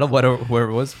certain battle, where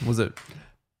it was. Was it?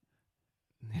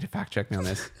 Need to fact check me on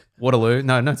this. Waterloo?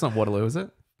 No, it's not Waterloo, is it?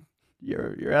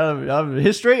 You're out of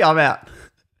history. I'm out.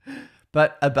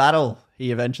 But a battle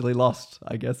he eventually lost.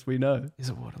 I guess we know. Is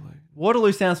it Waterloo?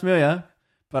 Waterloo sounds familiar,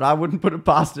 but I wouldn't put it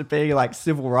past it being like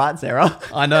civil rights era.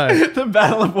 I know. The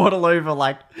Battle of Waterloo for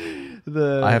like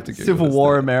the Civil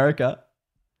War America.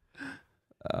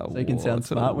 So you can sound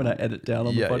smart when I edit down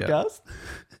on the podcast. Yeah.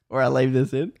 Or I leave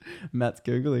this in. Matt's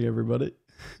Googling everybody.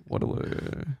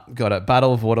 Waterloo. Got it.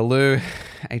 Battle of Waterloo,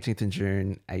 18th of June,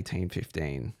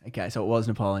 1815. Okay, so it was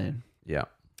Napoleon. Yeah.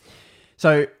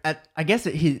 So I guess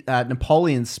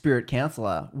Napoleon's spirit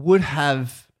counselor would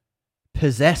have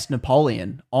possessed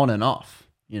Napoleon on and off,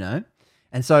 you know?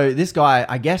 And so this guy,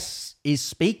 I guess, is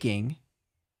speaking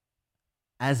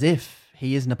as if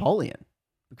he is Napoleon.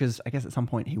 Because I guess at some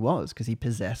point he was, because he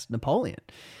possessed Napoleon.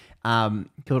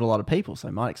 Killed a lot of people, so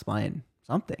it might explain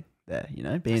something there, you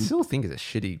know? I still think he's a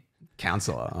shitty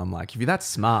counselor. I'm like, if you're that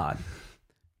smart,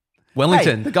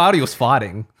 Wellington, the guy he was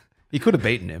fighting, he could have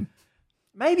beaten him.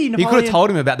 Maybe Napoleon... He could have told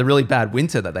him about the really bad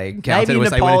winter that they encountered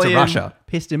as they went into Russia.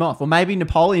 Pissed him off. Or maybe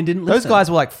Napoleon didn't listen. Those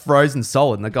guys were like frozen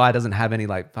solid and the guy doesn't have any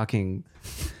like fucking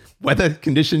weather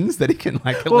conditions that he can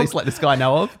like at least let this guy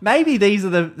know of. Maybe these are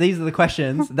the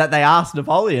questions that they asked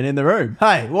Napoleon in the room.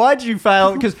 Hey, why'd you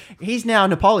fail? Because he's now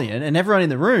Napoleon and everyone in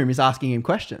the room is asking him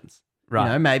questions. Right.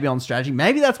 You know, maybe on strategy.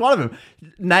 Maybe that's one of them.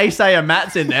 Naysayer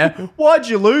Matt's in there. Why'd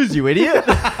you lose, you idiot?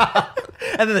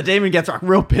 And then the demon gets like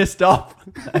real pissed off.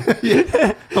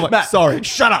 Yeah. I'm like, Matt, sorry.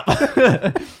 Shut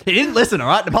up. He didn't listen, all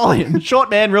right, Napoleon. Short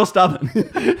man, real stubborn.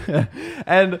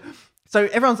 And so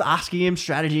everyone's asking him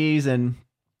strategies and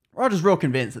Roger's real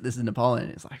convinced that this is Napoleon.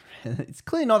 It's like, it's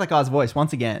clearly not that guy's voice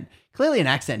once again. Clearly an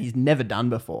accent he's never done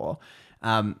before.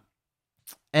 And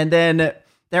then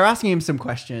they're asking him some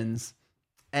questions.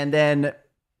 And then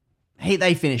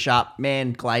they finish up.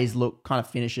 Man, glazed look, kind of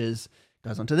finishes.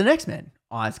 Goes on to the next man.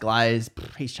 Eyes glazed.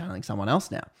 He's channeling someone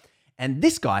else now. And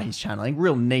this guy he's channeling,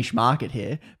 real niche market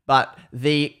here. But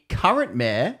the current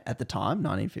mayor at the time,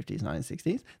 1950s,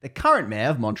 1960s, the current mayor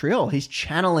of Montreal, he's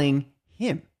channeling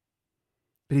him.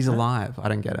 But he's alive. I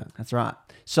don't get it. That's right.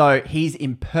 So he's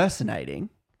impersonating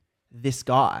this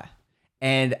guy.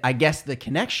 And I guess the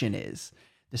connection is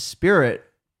the spirit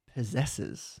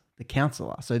possesses the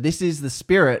counselor. So this is the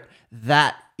spirit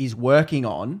that is working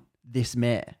on this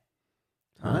mayor.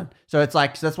 Right? So it's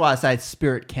like, so that's why I say it's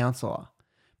spirit counselor,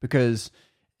 because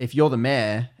if you're the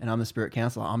mayor and I'm the spirit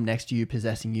counselor, I'm next to you,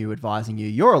 possessing you, advising you.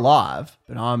 You're alive,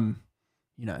 but I'm,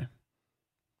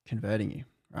 converting you,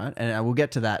 right? And I will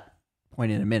get to that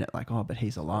point in a minute, like, oh, but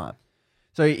he's alive.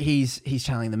 So he's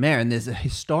channeling the mayor, and there's a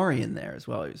historian there as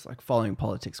well who's like following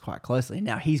politics quite closely.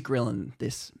 Now he's grilling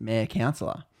this mayor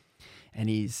counselor, and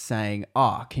he's saying,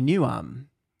 "Oh, can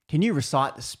you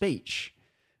recite the speech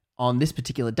on this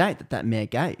particular date that mayor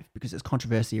gave? Because there's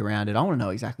controversy around it. I want to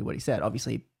know exactly what he said.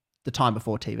 Obviously, the time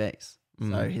before TVs,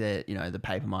 so the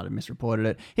paper might have misreported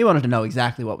it. He wanted to know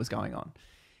exactly what was going on,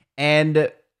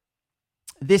 and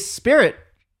this spirit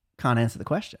can't answer the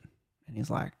question, and he's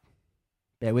like,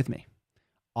 "Bear with me.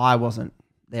 I wasn't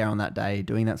there on that day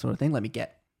doing that sort of thing. Let me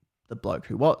get the bloke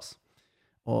who was,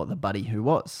 or the buddy who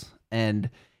was." And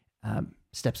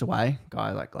steps away.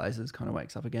 Guy like glazes, kind of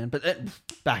wakes up again, but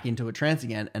back into a trance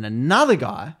again. And another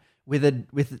guy with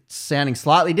it sounding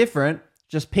slightly different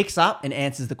just picks up and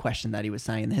answers the question that he was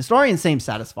saying. And the historian seems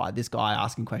satisfied. This guy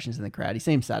asking questions in the crowd, he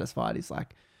seems satisfied. He's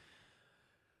like,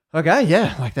 okay,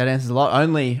 yeah, like that answers a lot.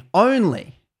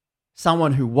 Only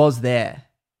someone who was there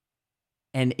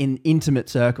and in intimate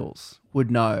circles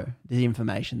would know the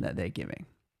information that they're giving.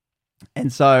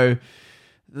 And so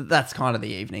that's kind of the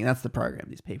evening. That's the program.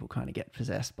 These people kind of get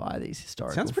possessed by these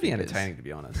historical Sounds pretty figures. entertaining, to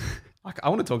be honest. Like, I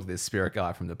want to talk to this spirit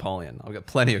guy from Napoleon. I've got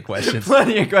plenty of questions.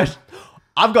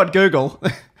 I've got Google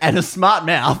and a smart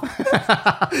mouth.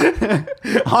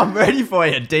 I'm ready for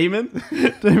you, demon.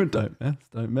 Demon,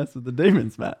 don't mess with the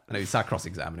demons, Matt. I know you start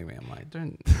cross-examining me. I'm like,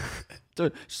 don't.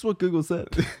 Just what Google said.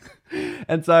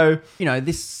 And so,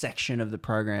 this section of the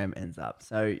program ends up.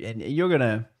 So, and you're going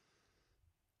to,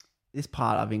 this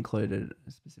part I've included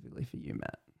specifically for you,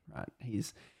 Matt, right?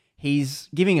 He's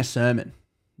giving a sermon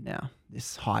now,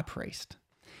 this high priest.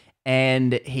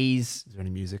 And Is there any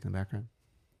music in the background?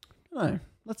 No,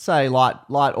 let's say light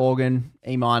organ,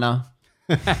 E minor.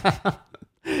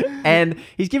 And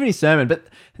he's giving his sermon, but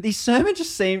these sermons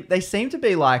seem to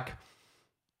be like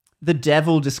the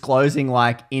devil disclosing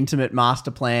like intimate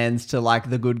master plans to like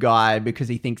the good guy because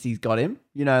he thinks he's got him.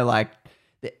 Like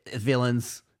the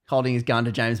villain's holding his gun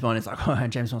to James Bond. It's like, oh,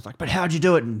 and James Bond's like, but how'd you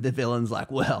do it? And the villain's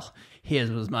like, well, here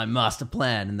was my master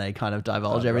plan. And they kind of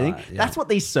divulge everything. Right, yeah. That's what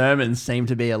these sermons seem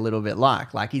to be a little bit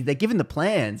like. Like they're given the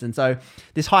plans. And so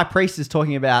this high priest is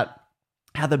talking about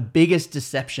how the biggest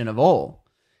deception of all,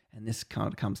 and this kind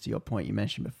of comes to your point you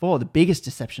mentioned before, the biggest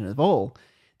deception of all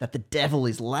that the devil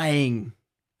is laying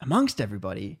amongst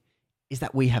everybody is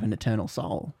that we have an eternal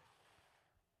soul.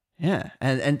 Yeah.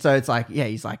 And so it's like, yeah,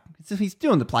 he's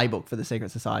doing the playbook for the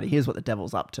secret society. Here's what the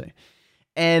devil's up to.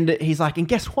 And he's like, and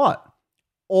guess what?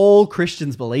 All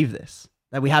Christians believe this,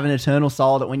 that we have an eternal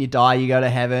soul, that when you die, you go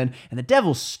to heaven. And the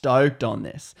devil's stoked on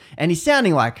this. And he's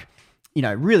sounding like,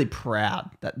 really proud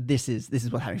that this is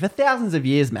what's happening. For thousands of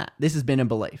years, Matt, this has been a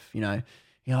belief, they're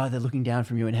looking down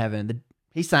from you in heaven.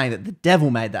 He's saying that the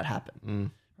devil made that happen,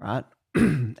 right?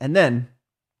 And then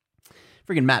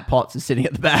freaking Matt Potts is sitting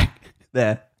at the back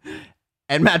there.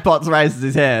 And Matt Potts raises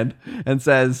his hand and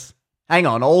says, hang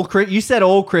on, you said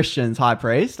all Christians, high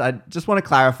priest. I just want to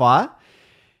clarify.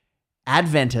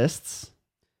 Adventists.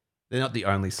 They're not the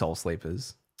only soul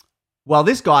sleepers. Well,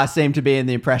 this guy seemed to be in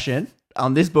the impression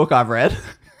on this book I've read.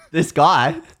 This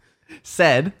guy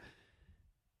said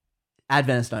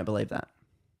Adventists don't believe that.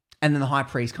 And then the high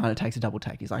priest kind of takes a double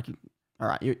take. He's like, all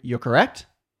right, you're correct.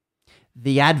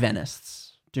 The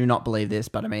Adventists do not believe this,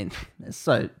 but I mean, there's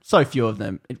so few of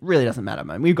them. It really doesn't matter,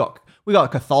 man. We got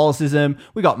Catholicism.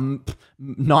 We got 90%,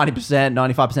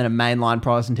 95% of mainline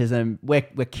Protestantism. We're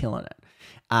killing it.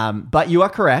 But you are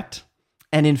correct.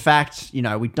 And in fact,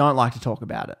 we don't like to talk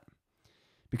about it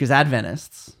because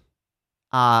Adventists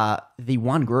are the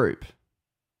one group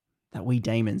that we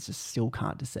demons just still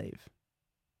can't deceive.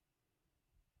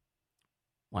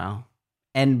 Wow.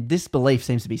 And this belief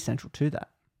seems to be central to that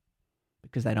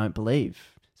because they don't believe.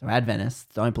 So Adventists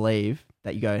don't believe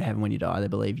that you go to heaven when you die. They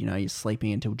believe, you're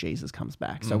sleeping until Jesus comes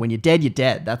back. So when you're dead, you're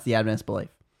dead. That's the Adventist belief.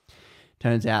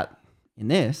 Turns out in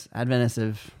this, Adventists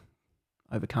have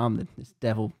overcome this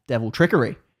devil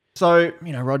trickery. So,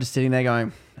 Roger's sitting there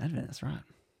going, Adventist, right?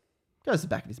 Goes to the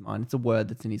back of his mind. It's a word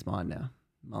that's in his mind now,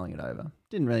 mulling it over.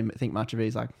 Didn't really think much of it.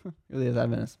 He's like, really is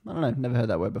Adventist? I don't know. Never heard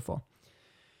that word before.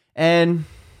 And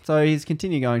so he's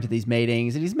continuing going to these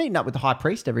meetings, and he's meeting up with the high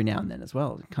priest every now and then as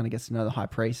well. Kind of gets to know the high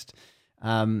priest.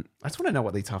 I just want to know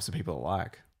what these types of people are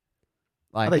like.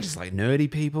 Are they just like nerdy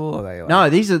people? Are they like... No,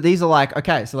 these are like,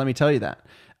 okay, so let me tell you that.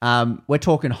 We're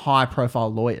talking high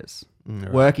profile lawyers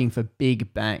working for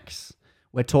big banks.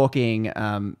 We're talking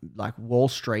like Wall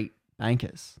Street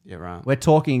bankers. Yeah, right. We're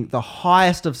talking the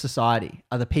highest of society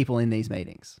are the people in these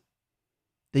meetings.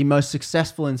 The most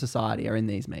successful in society are in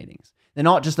these meetings. They're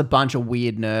not just a bunch of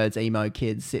weird nerds, emo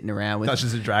kids sitting around with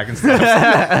Dungeons and Dragons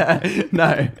stuff.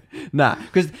 No.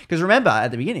 Because remember at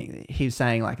the beginning, he was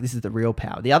saying like, this is the real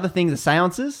power. The other thing, the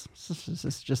seances,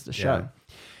 it's just a show.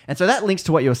 Yeah. And so that links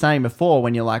to what you were saying before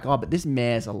when you're like, oh, but this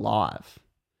mayor's alive.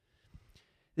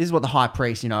 This is what the high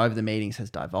priest, over the meetings has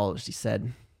divulged. He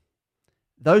said,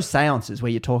 those seances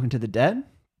where you're talking to the dead,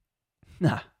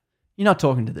 nah, you're not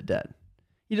talking to the dead.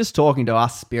 You're just talking to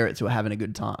us spirits who are having a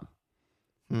good time.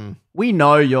 We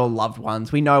know your loved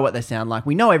ones. We know what they sound like.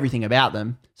 We know everything about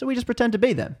them. So we just pretend to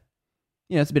be them.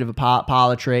 It's a bit of a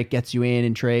parlor trick, gets you in,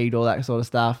 intrigued, all that sort of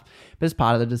stuff. But it's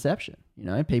part of the deception.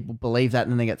 People believe that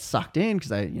and then they get sucked in because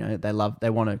they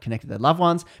want to connect with their loved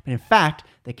ones. But in fact,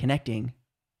 they're connecting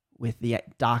with the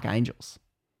dark angels,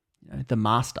 the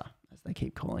master, as they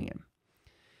keep calling him.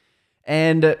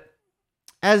 And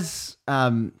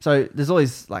so there's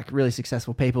always like really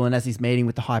successful people, and as he's meeting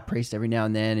with the high priest every now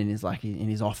and then in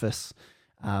his office,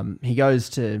 he goes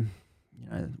to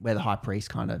where the high priest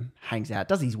kind of hangs out,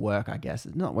 does his work, I guess.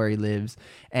 It's not where he lives,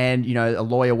 and a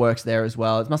lawyer works there as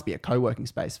well. It must be a co-working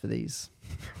space for these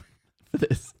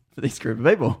for this group of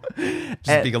people. Just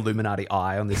a big Illuminati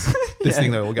eye on this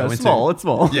thing that we'll go into. It's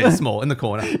small. Yeah, small in the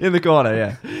corner.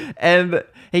 Yeah. And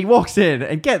he walks in,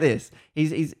 and get this,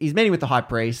 he's meeting with the high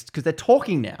priest because they're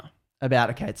talking now about,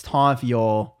 okay, it's time for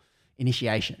your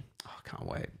initiation. Oh, I can't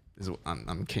wait.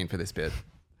 I'm keen for this bit.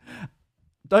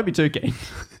 Don't be too keen.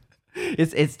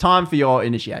 It's time for your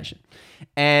initiation.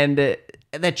 And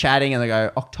they're chatting and they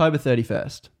go, October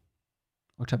 31st.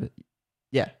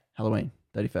 Halloween,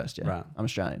 31st, yeah. Right. I'm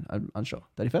Australian. I'm unsure.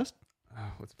 31st?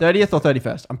 30th or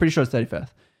 31st? I'm pretty sure it's 31st.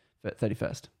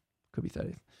 31st. Could be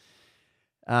 30th.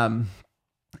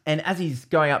 And as he's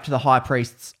going up to the high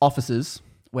priest's offices,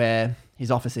 where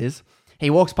his office is, he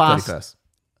walks past...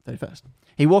 31st.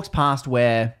 He walks past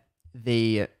where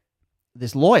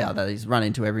this lawyer that he's run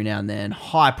into every now and then,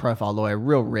 high-profile lawyer,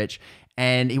 real rich,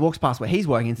 and he walks past where he's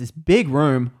working. It's this big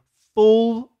room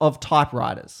full of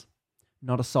typewriters.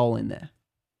 Not a soul in there.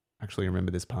 Actually,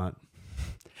 remember this part.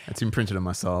 It's imprinted on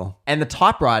my soul. And the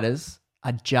typewriters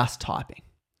are just typing.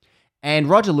 And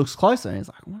Roger looks closer and he's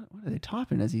like, what are they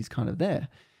typing as he's kind of there?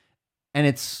 And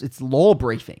it's law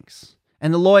briefings.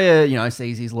 And the lawyer,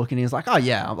 sees he's looking, he's like, oh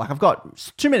yeah, I've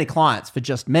got too many clients for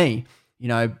just me,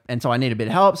 and so I need a bit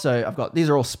of help. So these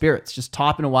are all spirits just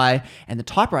typing away. And the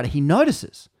typewriter, he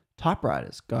notices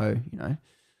typewriters go,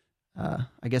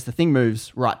 I guess the thing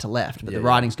moves right to left, but the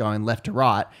writing's going left to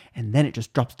right. And then it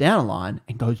just drops down a line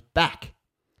and goes back.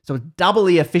 So it's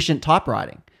doubly efficient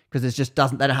typewriting because they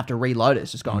don't have to reload it.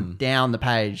 It's just going down the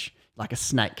page like a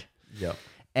snake. Yep.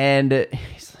 And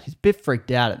he's a bit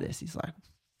freaked out at this. He's like,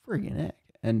 friggin' heck.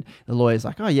 And the lawyer's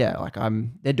like, oh yeah,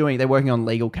 they're working on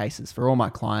legal cases for all my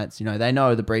clients. They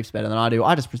know the briefs better than I do.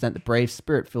 I just present the briefs,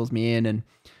 spirit fills me in, and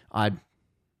I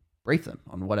brief them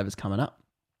on whatever's coming up.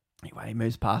 Anyway, he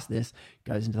moves past this,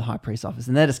 goes into the high priest's office,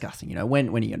 and they're discussing, when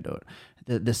are you going to do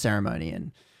it? The ceremony.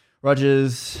 And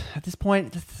Roger's, at this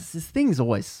point, this thing's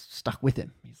always stuck with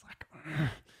him. He's like,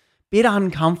 bit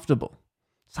uncomfortable.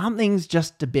 Something's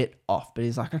just a bit off. But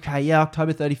he's like, okay, yeah,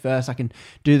 October 31st, I can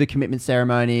do the commitment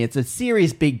ceremony. It's a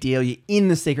serious big deal. You're in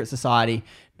the secret society.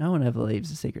 No one ever leaves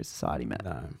the secret society, man.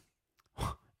 No.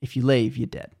 If you leave, you're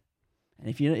dead. And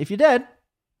if you're dead,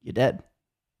 you're dead.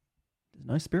 There's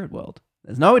no spirit world.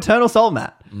 There's no eternal soul,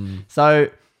 Matt. So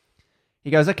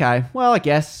he goes, okay, well, I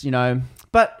guess,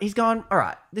 but he's gone, all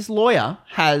right, this lawyer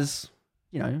has,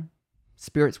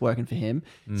 spirits working for him.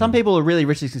 Some people are really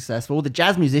richly successful. The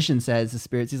jazz musician says the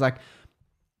spirits, he's like,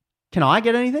 can I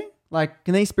get anything? Like,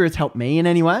 can these spirits help me in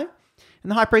any way?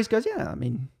 And the high priest goes, yeah, what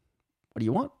do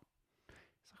you want?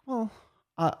 He's like, well,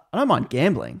 I don't mind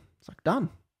gambling. It's like, done.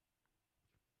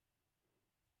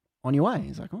 On your way.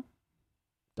 He's like, oh,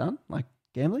 done? Like,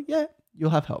 gambling? Yeah,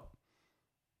 you'll have help.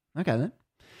 Okay, then.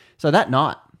 So that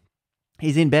night,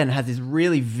 he's in bed and has this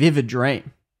really vivid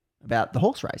dream about the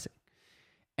horse racing.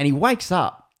 And he wakes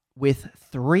up with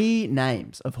 3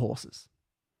 names of horses.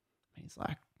 He's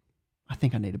like, I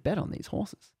think I need to bet on these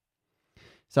horses.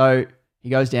 So he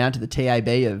goes down to the TAB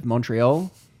of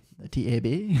Montreal, the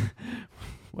TAB,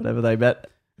 whatever they bet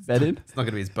in. It's not going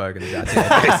to be his bogan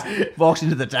about Walks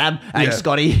into the tab. Hey,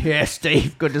 Scotty. Yeah,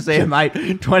 Steve. Good to see you,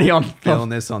 mate. 20 on. Feeling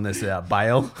this on this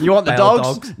bail. You want the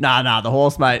dogs? Nah, the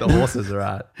horse, mate. The horses are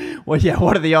right. Well, yeah,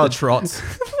 what are the odds? The trots.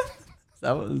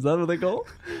 Is that what they call?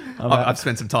 I've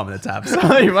spent some time in the tabs.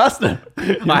 Oh, you must have.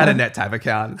 I had a net tab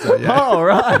account. So yeah. Oh,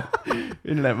 right.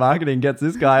 Internet marketing gets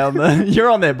this guy on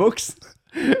you're on their books.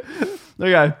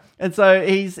 Okay. And so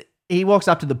he's he walks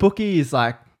up to the bookie. He's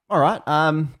like, all right,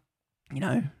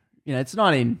 it's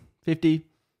 1950.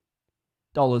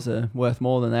 Dollars are worth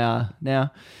more than they are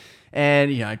now.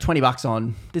 And, $20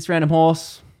 on this random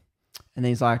horse. And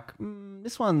he's like,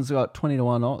 this one's got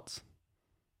 20-1 odds.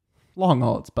 Long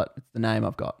odds, but it's the name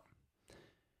I've got.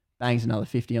 Bangs another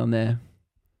 50 on there.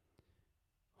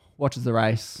 Watches the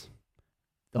race.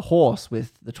 The horse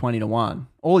with the 20-1.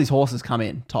 All these horses come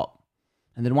in top.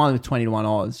 And then one with 20-1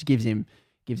 odds gives him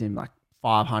like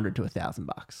 $500 to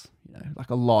 $1,000, like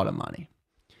a lot of money.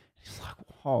 He's like,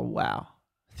 oh, wow.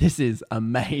 This is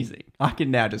amazing. I can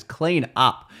now just clean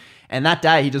up. And that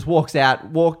day he just goes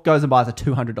and buys a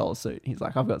 $200 suit. He's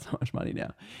like, I've got so much money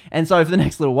now. And so for the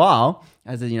next little while,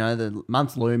 as the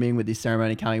month's looming with this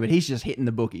ceremony coming, but he's just hitting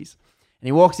the bookies. And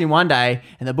he walks in one day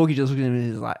and the bookie just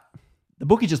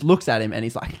looks at him and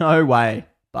he's like, and he's like, no way,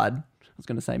 bud. I was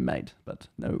going to say mate, but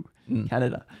no,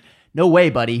 Canada. No way,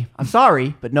 buddy. I'm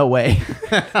sorry, but no way.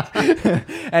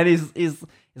 And he's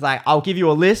like, I'll give you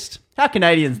a list. How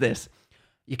Canadian's this?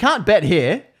 You can't bet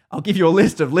here. I'll give you a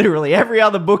list of literally every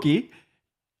other bookie,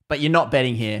 but you're not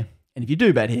betting here. And if you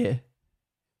do bet here,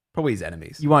 probably his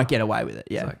enemies. You won't get away with it.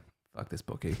 Yeah. It's like, fuck this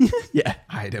bookie. Yeah.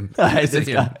 I hate him. I hate this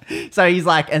guy. So he's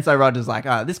like, and so Roger's like,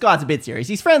 oh, this guy's a bit serious.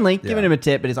 He's friendly, giving him a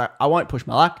tip, but he's like, I won't push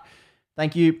my luck.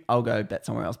 Thank you. I'll go bet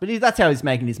somewhere else. But that's how he's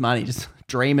making his money, just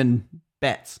dreaming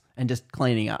bets and just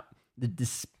cleaning up.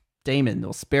 This demon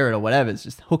or spirit or whatever is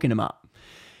just hooking him up.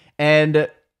 And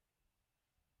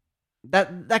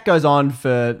that goes on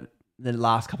for the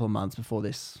last couple of months before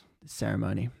this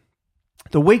ceremony.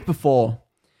 The week before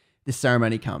this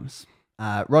ceremony comes,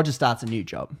 Roger starts a new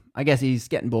job. I guess he's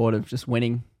getting bored of just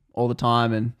winning all the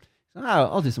time and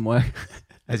I'll do some work.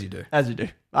 As you do. As you do.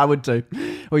 I would too.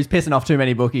 Or he's pissing off too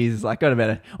many bookies. He's like, go to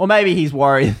bed. Or maybe he's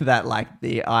worried that like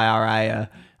the IRA?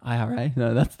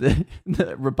 No, that's the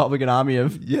Republican Army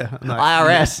of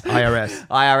IRS.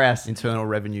 IRS. Internal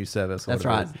Revenue Service. That's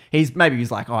right. He's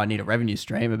like, I need a revenue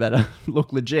stream. I better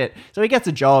look legit. So he gets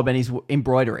a job and he's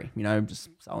embroidery, just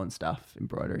sewing stuff,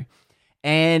 embroidery.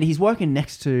 And he's working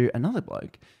next to another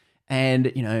bloke.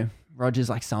 And, Roger's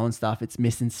like sewing stuff. It's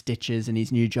missing stitches in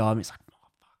his new job. He's like,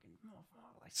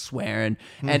 like swearing.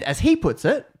 And as he puts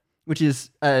it, which is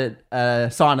a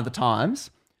sign of the times,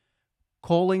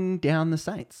 calling down the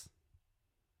saints.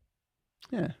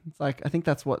 Yeah, it's like, I think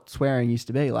that's what swearing used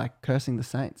to be, like cursing the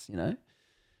saints, I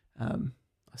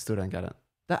still don't get it.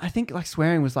 I think like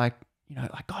swearing was like,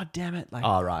 like, God damn it. Like,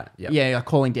 oh, right. Yep. Yeah, like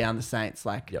calling down the saints.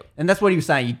 Like, and that's what he was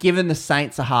saying. You're giving the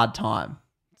saints a hard time.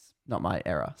 It's not my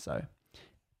era, so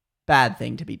bad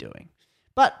thing to be doing.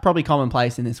 But probably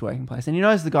commonplace in this working place. And he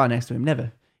knows the guy next to him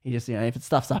never. He just, if it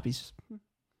stuffs up, he just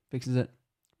fixes it.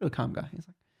 Real calm guy. He's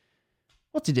like,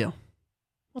 what's your deal?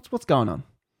 What's going on?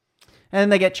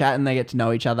 And they get chatting, they get to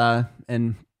know each other,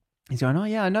 and he's going, oh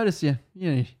yeah, I noticed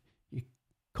you're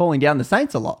calling down the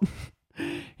saints a lot.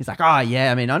 He's like, oh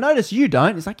yeah, I notice you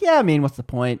don't. He's like, yeah, what's the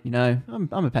point? I'm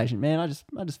a patient man. I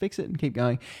just fix it and keep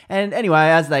going. And anyway,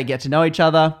 as they get to know each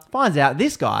other, finds out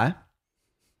this guy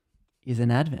is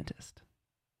an Adventist.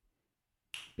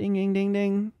 Ding, ding, ding,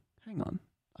 ding. Hang on.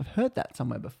 I've heard that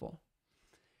somewhere before.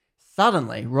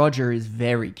 Suddenly, Roger is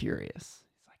very curious.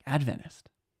 He's like, Adventist.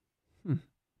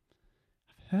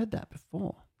 I've heard that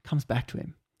before. Comes back to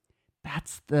him.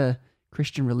 That's the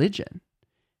Christian religion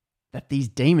that these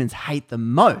demons hate the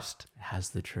most. It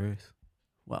has the truth.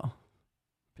 Well,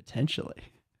 potentially.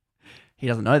 He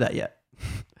doesn't know that yet.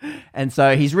 And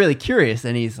so he's really curious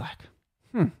and he's like,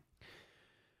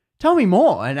 tell me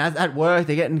more. And as at work,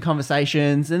 they get in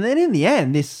conversations. And then in the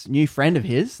end, this new friend of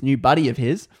his, new buddy of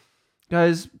his,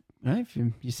 goes, if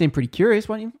you seem pretty curious,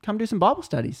 why don't you come do some Bible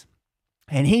studies?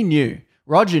 And he knew,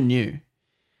 Roger knew,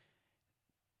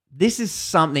 this is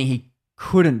something he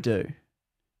couldn't do.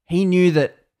 He knew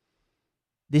that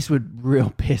this would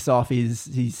real piss off his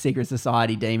secret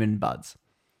society demon buds.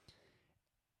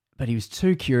 But he was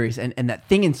too curious. And that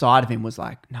thing inside of him was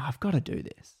like, no, I've got to do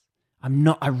this. I'm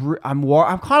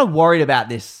kind of worried about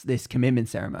this commitment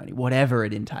ceremony, whatever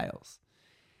it entails.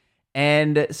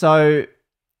 And so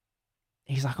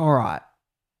he's like, all right,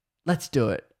 let's do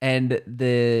it. And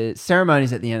the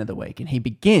ceremony's at the end of the week and he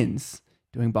begins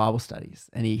doing Bible studies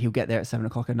and he'll get there at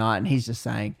 7:00 at night and he's just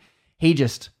saying, he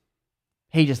just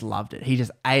loved it. He just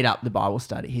ate up the Bible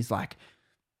study. He's like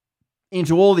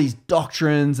into all these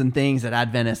doctrines and things that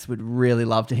Adventists would really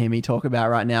love to hear me talk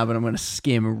about right now, but I'm going to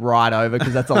skim right over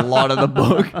because that's a lot of the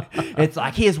book. It's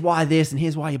like, here's why this and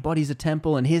here's why your body's a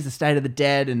temple and here's the state of the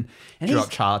dead. And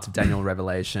drop charts of Daniel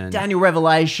Revelation.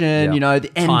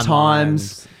 The end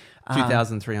times.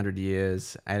 2,300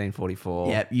 years, 1844.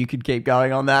 Yeah, you could keep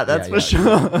going on that. That's for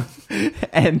sure.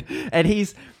 And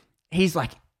he's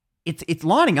like, it's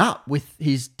lining up with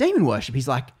his demon worship. He's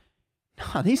like,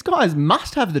 no, these guys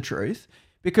must have the truth,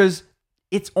 because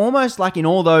it's almost like in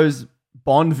all those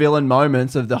Bond villain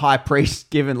moments of the high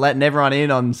priest letting everyone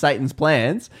in on Satan's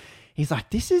plans. He's like,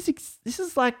 this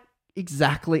is like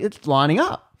exactly, it's lining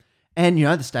up. And, you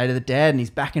know, the state of the dead, and he's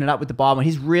backing it up with the Bible, and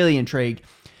he's really intrigued.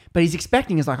 But he's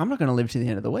expecting, he's like, I'm not going to live to the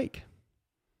end of the week,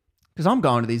 because I'm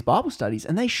going to these Bible studies,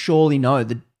 and they surely know,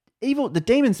 the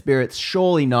demon spirits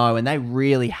surely know, and they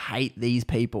really hate these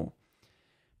people.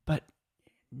 But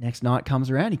next night comes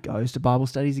around, he goes to Bible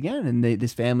studies again, and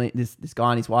this family, this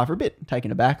guy and his wife are a bit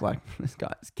taken aback, like, this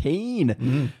guy's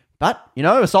keen. But, you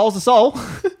know, a soul's a soul.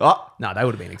 No, they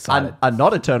would have been excited. A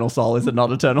not eternal soul is a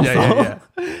not eternal soul. Yeah.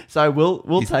 So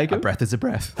we'll take it. A breath is a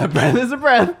breath. A breath is a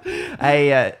breath.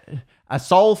 A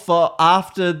soul for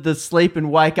after the sleep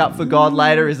and wake up for God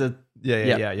later is a...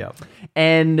 Yeah.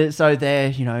 And so they're,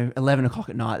 you know, 11 o'clock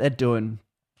at night, they're doing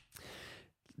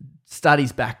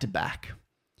studies back to back.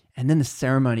 And then the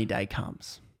ceremony day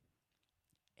comes.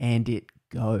 And it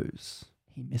goes.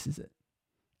 He misses it.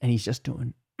 And he's just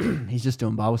doing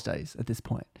Bible studies at this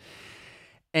point.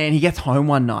 And he gets home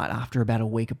one night after about a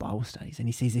week of Bible studies, and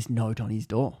he sees this note on his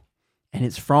door. And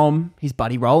it's from his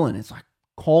buddy Roland. It's like,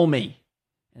 call me.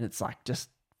 And it's like, just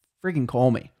friggin' call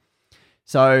me.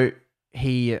 So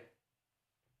he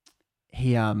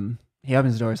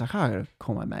opens the door. He's like, oh, I gotta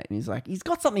call my mate. And he's like, he's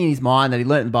got something in his mind that he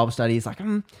learned in the Bible study. He's like,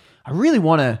 I really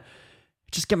want to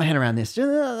just get my head around this.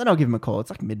 Then I'll give him a call. It's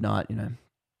like midnight, you know.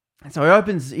 And so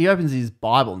he opens his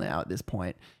Bible now at this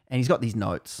point, and he's got these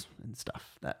notes and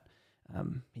stuff that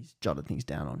he's jotted things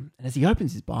down on. And as he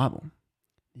opens his Bible,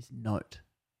 this note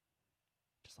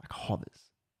just like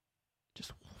hovers,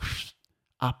 just whoosh,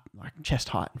 up like chest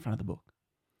height in front of the book.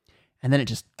 And then it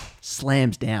just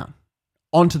slams down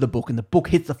onto the book, and the book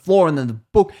hits the floor, and then the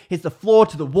book hits the floor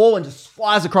to the wall and just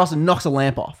flies across and knocks a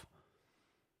lamp off.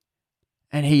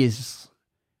 And he is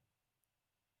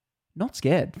not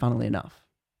scared, funnily enough,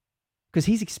 because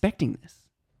he's expecting this.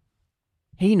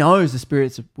 He knows the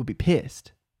spirits would be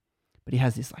pissed, but he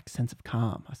has this like sense of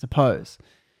calm, I suppose,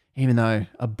 even though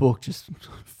a book just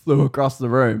flew across the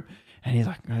room. And he's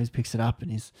like, goes, picks it up,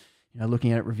 and he's, you know,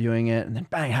 looking at it, reviewing it, and then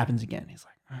bang, happens again. He's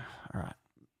like, oh, all right.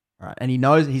 And he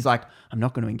knows, he's like, I'm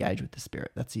not going to engage with the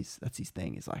spirit. That's his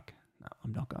thing. He's like, no,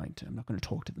 I'm not going to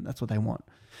talk to them. That's what they want.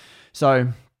 So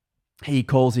he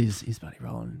calls his buddy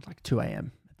Roland, like 2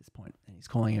 a.m. at this point, and he's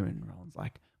calling him, and Roland's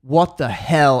like, what the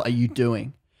hell are you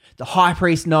doing? The high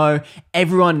priest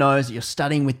everyone knows that you're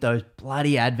studying with those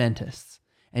bloody Adventists.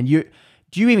 And do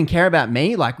you even care about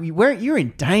me? Like, you're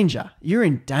in danger. You're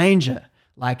in danger.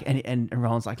 Like, and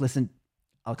Roland's like, listen,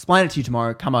 I'll explain it to you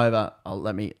tomorrow. Come over.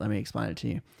 Let me explain it to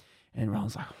you. And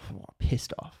Roland's like, oh,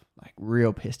 pissed off, like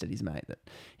real pissed at his mate that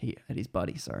he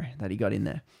got in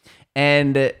there.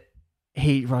 And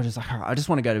Roger's like, all right, I just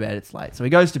want to go to bed. It's late. So he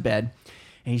goes to bed,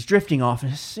 and he's drifting off.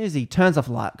 And as soon as he turns off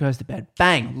the light, goes to bed,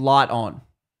 bang, light on. And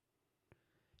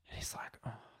he's like,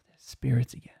 oh, there's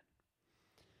spirits again.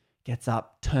 Gets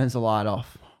up, turns the light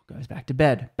off, goes back to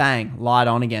bed, bang, light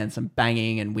on again, some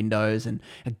banging and windows, and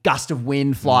a gust of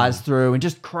wind flies through, and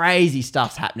just crazy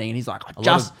stuff's happening. And he's like,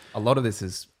 a lot of this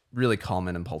is really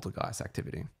common in poltergeist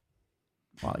activity.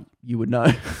 Well, you would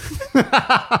know.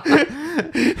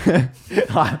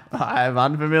 I am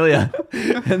unfamiliar.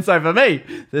 And so for me,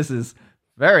 this is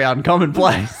very uncommon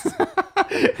place.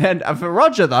 And for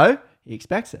Roger, though, he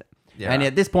expects it. Yeah. And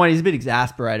at this point, he's a bit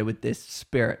exasperated with this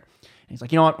spirit. And he's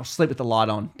like, you know what? I'll sleep with the light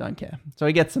on. Don't care. So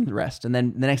he gets some rest. And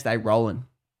then the next day, Roland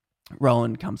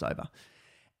comes over.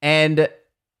 And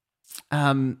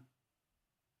Roland's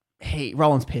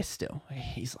pissed still.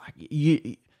 He's like,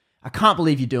 I can't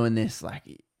believe you're doing this. Like,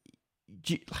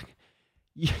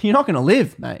 you're not going to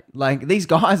live, mate. Like, these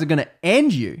guys are going to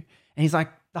end you. And he's like,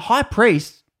 the high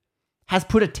priest has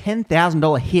put a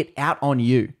 $10,000 hit out on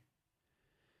you.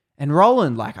 And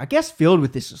Roland, like, I guess filled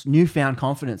with this just newfound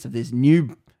confidence of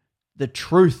the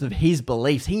truth of his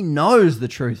beliefs. He knows the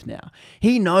truth now.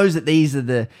 He knows that these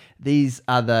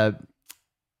are the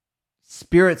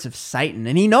spirits of Satan,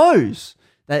 and he knows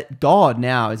that God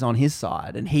now is on his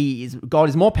side, and God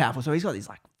is more powerful. So he's got this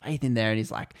like faith in there, and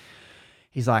he's like,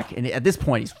 and at this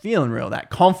point he's feeling real,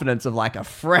 that confidence of like a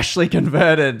freshly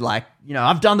converted, like, you know,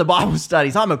 I've done the Bible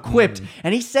studies, I'm equipped.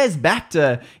 And he says back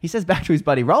to his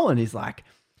buddy Roland, he's like,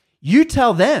 you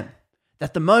tell them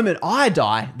that the moment I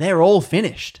die, they're all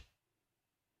finished.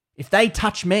 If they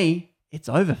touch me, it's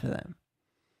over for them.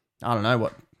 I don't know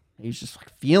what, he's just like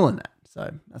feeling that.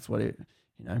 So that's what it,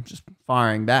 you know, just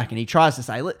firing back. And he tries to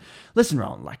say, listen,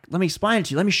 Roland, like, let me explain it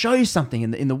to you. Let me show you something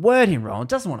in the word here, Roland.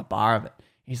 Doesn't want a bar of it.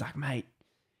 He's like, mate,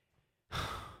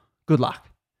 good luck.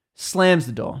 slams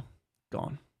the door,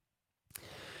 gone.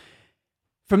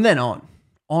 From then on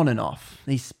and off,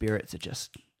 these spirits are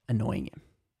just annoying him,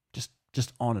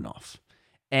 just on and off.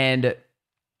 And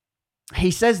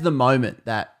he says the moment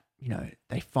that, you know,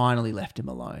 they finally left him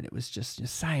alone, it was just the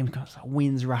same kind of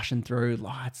winds rushing through,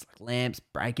 lights, like lamps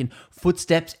breaking,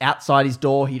 footsteps outside his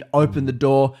door. He'd open the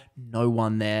door, no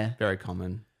one there. Very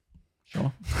common.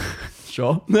 Sure.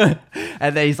 Sure.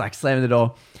 And then he's like slamming the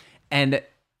door. And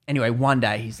anyway, one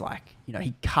day he's like, you know,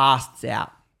 he casts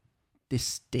out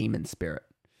this demon spirit.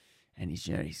 And he's,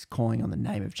 you know, he's calling on the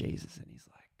name of Jesus. And he's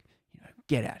like, you know,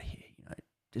 get out of here. You know,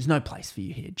 there's no place for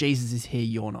you here. Jesus is here.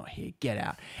 You're not here. Get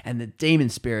out. And the demon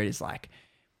spirit is like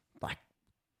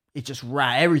it just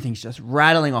everything's just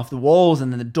rattling off the walls.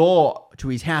 And then the door to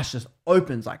his house just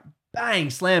opens, like bang,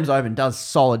 slams open, does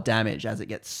solid damage as it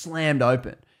gets slammed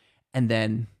open. And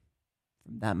then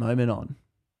from that moment on,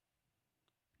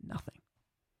 nothing.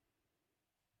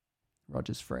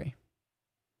 Roger's free.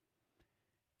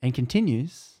 And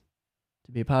continues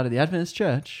to be a part of the Adventist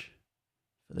Church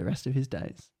for the rest of his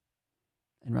days.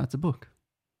 And writes a book.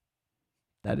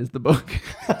 That is the book.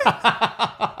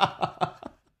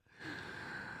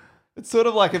 It's sort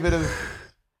of like a bit of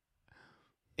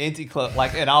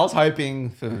like, and I was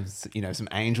hoping for, you know, some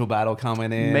angel battle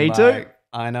coming in. Me like, too.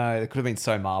 I know, it could have been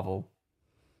so Marvel.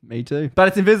 Me too. But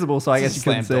it's invisible, so I guess you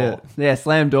couldn't see it. Yeah,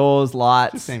 slam doors,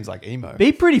 lights. Just seems like emo.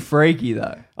 Be pretty freaky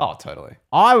though. Oh, totally.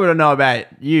 I wouldn't know about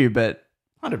you, but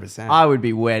 100%. I would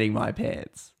be wetting my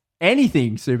pants.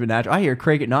 Anything supernatural. I hear a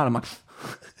creak at night, I'm like...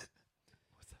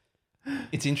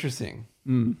 It's interesting.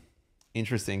 Mm.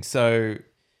 Interesting. So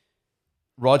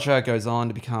Roger goes on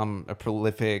to become a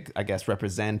prolific, I guess,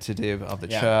 representative of the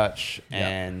church. Yeah.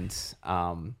 And,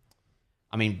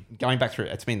 I mean, going back through,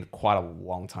 it's been quite a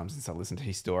long time since I listened to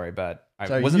his story, but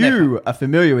So you are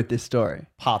familiar with this story?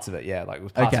 Parts of it, yeah.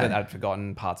 Like parts of it I'd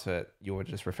forgotten, parts of it you were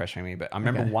just refreshing me. But I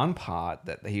remember one part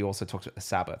that he also talks about the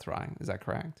Sabbath, right? Is that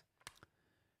correct?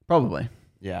 Probably.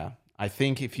 Yeah. I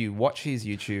think if you watch his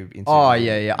YouTube interview... Oh,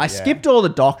 yeah. I skipped all the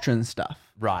doctrine stuff.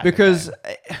 Right. Because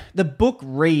the book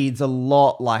reads a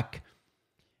lot like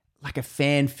a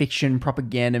fan fiction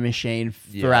propaganda machine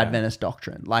for Adventist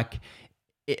doctrine. Like,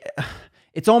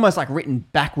 it's almost like written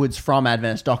backwards from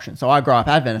Adventist doctrine. So I grow up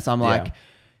Adventist. I'm like,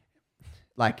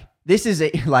 this is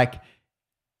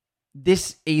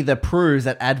this either proves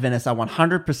that Adventists are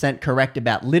 100% correct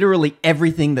about literally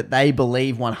everything that they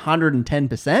believe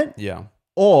 110%. Yeah.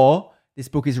 Or this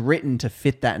book is written to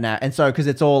fit that now. And so, because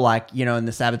it's all like, you know, and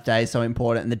the Sabbath day is so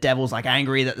important and the devil's like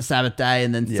angry that the Sabbath day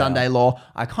and then Sunday law.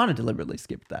 I kind of deliberately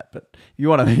skipped that, but if you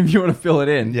want to fill it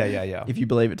in. Yeah. If you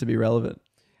believe it to be relevant.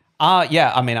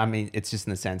 Yeah, I mean, it's just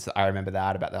in the sense that I remember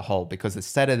that about the whole, because the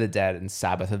Set of the Dead and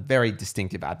Sabbath are very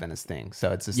distinctive Adventist things.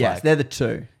 So it's just like... they're the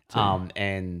two.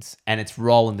 And its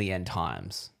role in the end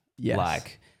times. Yes.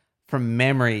 Like, from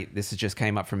memory, this just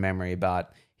came up from memory,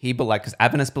 but because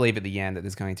Adventists believe at the end that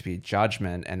there's going to be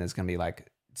judgment and there's going to be like,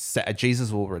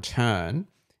 Jesus will return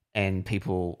and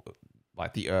people,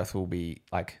 like the earth will be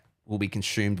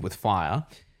consumed with fire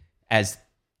as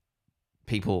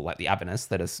people like the Adventists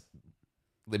that are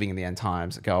living in the end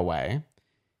times go away,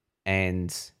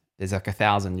 and there's like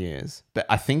 1,000 years. But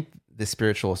I think the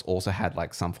spiritualists also had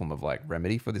like some form of like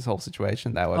remedy for this whole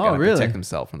situation. They were going to protect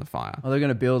themselves from the fire. Oh, they're going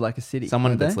to build like a city.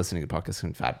 Someone that's listening to the podcast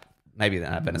can maybe an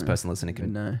Adventist person listening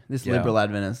can... No, this liberal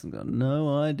Adventist has got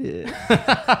no idea.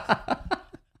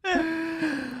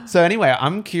 So anyway,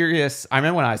 I'm curious. I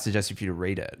remember when I suggested for you to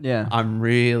read it. Yeah. I'm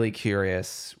really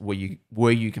curious. Were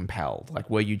you compelled? Like,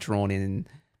 were you drawn in?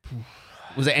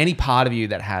 Was there any part of you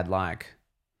that had like,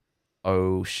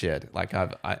 oh shit, like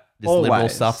this liberal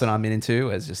stuff that I'm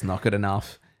into is just not good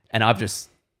enough, and I've just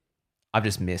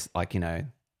missed, like, you know,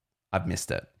 I've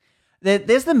missed it.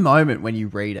 There's the moment when you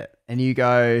read it and you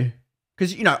go,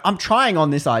 because, you know, I'm trying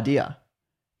on this idea,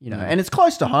 you know, and it's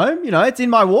close to home, you know, it's in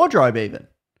my wardrobe even.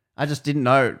 I just didn't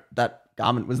know that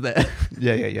garment was there.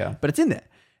 Yeah. But it's in there.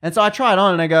 And so I try it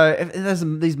on and I go, if there's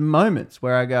these moments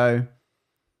where I go,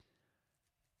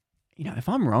 you know, if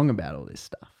I'm wrong about all this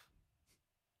stuff,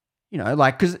 you know,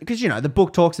 like, because, you know, the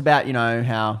book talks about, you know,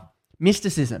 how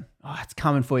mysticism, it's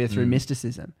coming for you through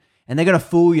mysticism. And they're going to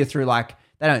fool you through, like,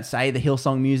 they don't say the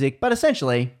Hillsong music, but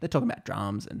essentially they're talking about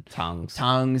drums and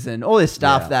tongues and all this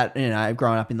stuff that, you know,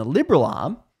 growing up in the liberal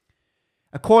arm,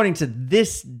 according to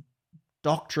this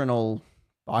doctrinal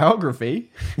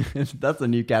biography, that's a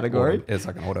new category. It's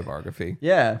like an autobiography.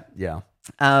 Yeah.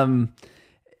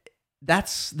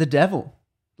 That's the devil,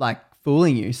 like,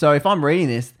 fooling you. So if I'm reading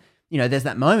this, you know, there's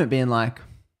that moment being like,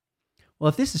 well,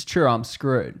 if this is true, I'm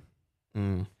screwed.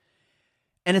 And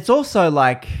it's also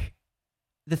like,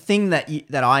 the thing that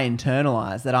I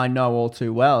internalize, that I know all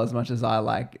too well, as much as I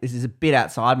like, this is a bit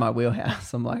outside my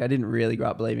wheelhouse. I'm like, I didn't really grow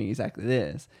up believing exactly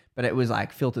this, but it was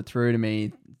like filtered through to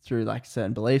me through like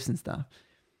certain beliefs and stuff.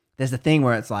 There's a thing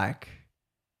where it's like,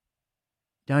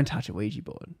 don't touch a Ouija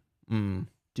board.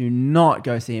 Do not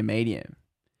go see a medium.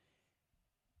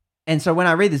 And so when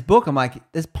I read this book, I'm like,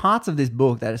 there's parts of this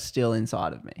book that are still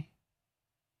inside of me.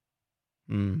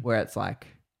 Where it's like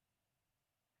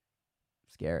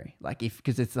scary. Like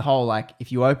because it's the whole, like,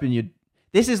 if you open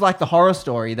this is like the horror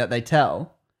story that they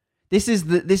tell. This is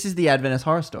the Adventist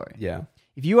horror story. Yeah.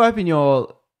 If you open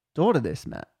your door to this,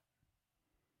 Matt,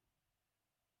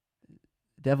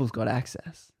 the devil's got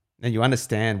access. And you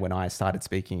understand when I started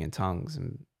speaking in tongues,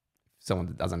 and someone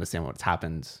that doesn't understand what's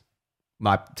happened,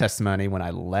 my testimony when I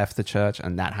left the church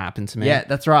and that happened to me. Yeah,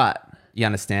 that's right. You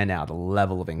understand now the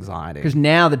level of anxiety. Because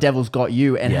now the devil's got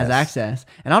you and has access.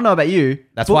 And I don't know about you.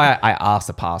 That's why I asked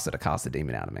the pastor to cast the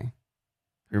demon out of me.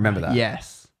 You remember that?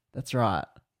 Yes, that's right.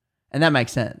 And that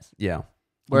makes sense. Yeah.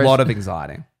 Whereas, a lot of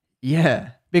anxiety.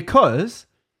 Yeah. Because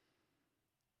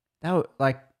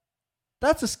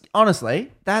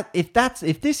honestly,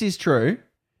 if this is true,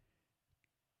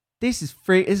 this is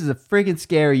a friggin'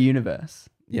 scary universe.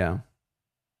 Yeah.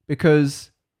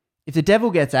 Because if the devil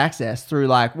gets access through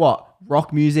like what?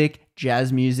 Rock music,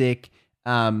 jazz music,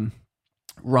 wrong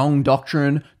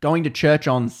doctrine, going to church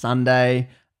on Sunday.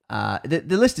 The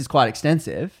list is quite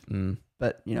extensive,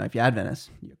 but you know, if you're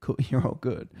Adventist, you're cool, you're all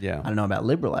good. Yeah. I don't know about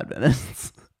liberal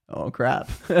Adventists. Oh crap.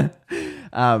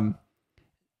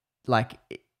 Like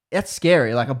that's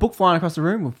scary. Like a book flying across the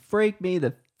room will freak me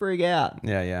the frig out.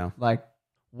 Yeah, yeah. Like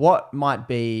what might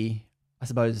be, I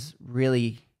suppose,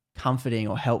 really comforting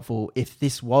or helpful if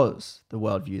this was the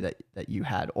worldview that you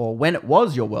had, or when it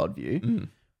was your worldview,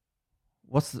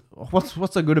 what's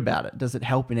so good about it? Does it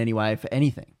help in any way for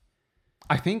anything?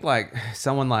 I think like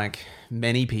someone like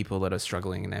many people that are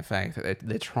struggling in their faith,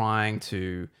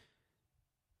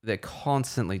 they're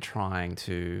constantly trying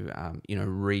to,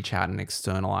 reach out and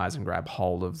externalize and grab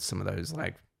hold of some of those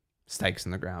like stakes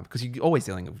in the ground, because you're always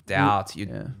dealing with doubts.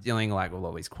 You're dealing like with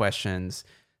all these questions.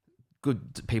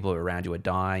 Good people around you are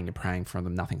dying. You're praying for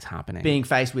them. Nothing's happening. Being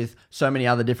faced with so many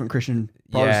other different Christian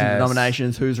Protestant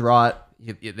denominations, who's right?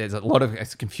 There's a lot of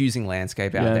it's a confusing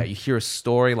landscape out there. You hear a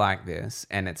story like this,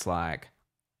 and it's like,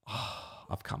 oh,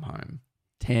 I've come home.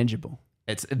 Tangible.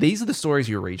 These are the stories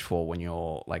you reach for when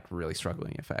you're like really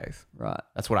struggling in your faith. Right.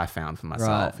 That's what I found for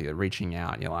myself. Right. You're reaching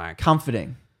out. And you're like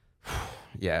comforting.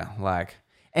 Yeah, like.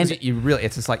 And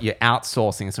it's just like you're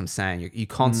outsourcing. That's what I'm saying. You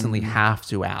constantly have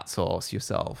to outsource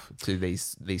yourself to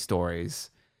these stories.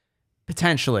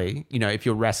 Potentially, if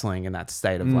you're wrestling in that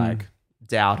state of like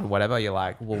doubt or whatever, you're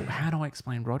like, well, how do I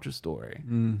explain Roger's story?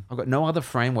 I've got no other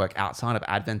framework outside of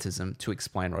Adventism to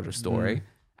explain Roger's story.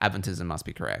 Adventism must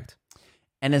be correct.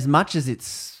 And as much as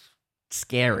it's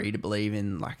scary to believe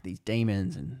in like these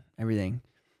demons and everything,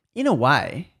 in a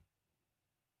way,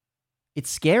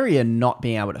 it's scarier not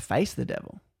being able to face the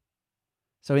devil.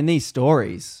 So in these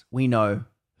stories, we know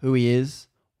who he is,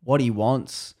 what he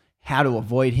wants, how to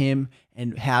avoid him,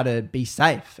 and how to be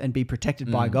safe and be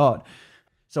protected by God.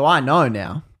 So I know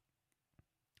now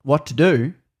what to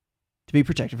do to be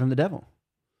protected from the devil.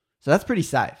 So that's pretty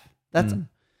safe. That's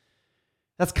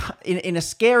in a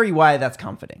scary way, that's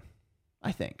comforting,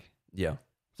 I think. Yeah.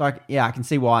 So I can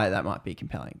see why that might be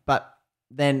compelling. But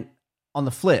then on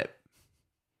the flip,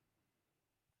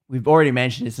 we've already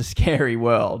mentioned it's a scary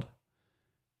world.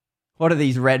 What are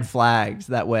these red flags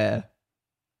that we're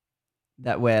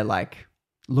like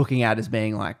looking at as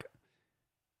being like,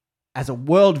 as a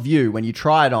worldview, when you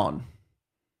try it on,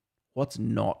 what's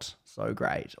not so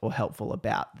great or helpful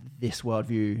about this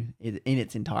worldview in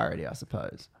its entirety, I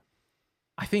suppose?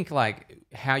 I think like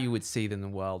how you would see it in the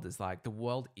world is like the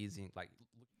world isn't like.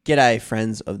 G'day,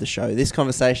 friends of the show. This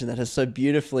conversation that has so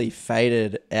beautifully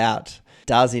faded out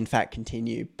does in fact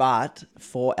continue, but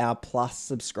for our Plus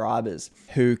subscribers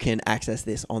who can access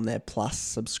this on their Plus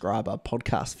subscriber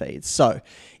podcast feeds. So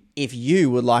if you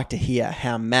would like to hear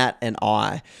how Matt and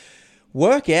I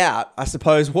work out, I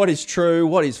suppose, what is true,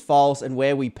 what is false, and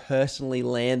where we personally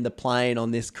land the plane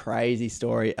on this crazy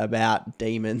story about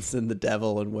demons and the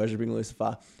devil and worshipping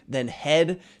Lucifer, then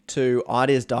head to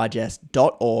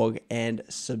ideasdigest.org and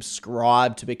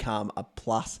subscribe to become a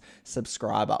Plus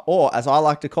subscriber, or as I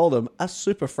like to call them, a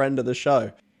super friend of the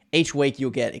show. Each week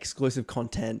you'll get exclusive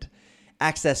content,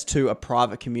 access to a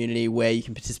private community where you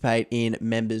can participate in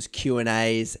members'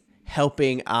 Q&As,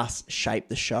 helping us shape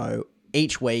the show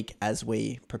each week as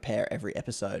we prepare every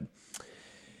episode.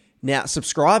 Now,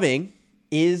 subscribing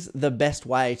is the best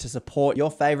way to support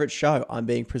your favorite show. I'm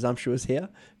being presumptuous here,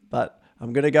 but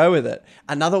I'm going to go with it.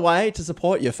 Another way to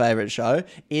support your favorite show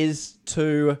is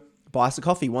to buy us a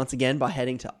coffee, once again, by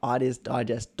heading to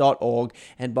ideasdigest.org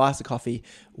and buy us a coffee.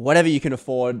 Whatever you can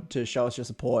afford to show us your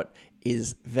support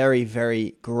is very,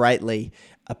 very greatly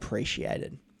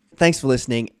appreciated. Thanks for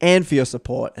listening and for your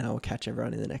support, and I will catch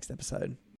everyone in the next episode.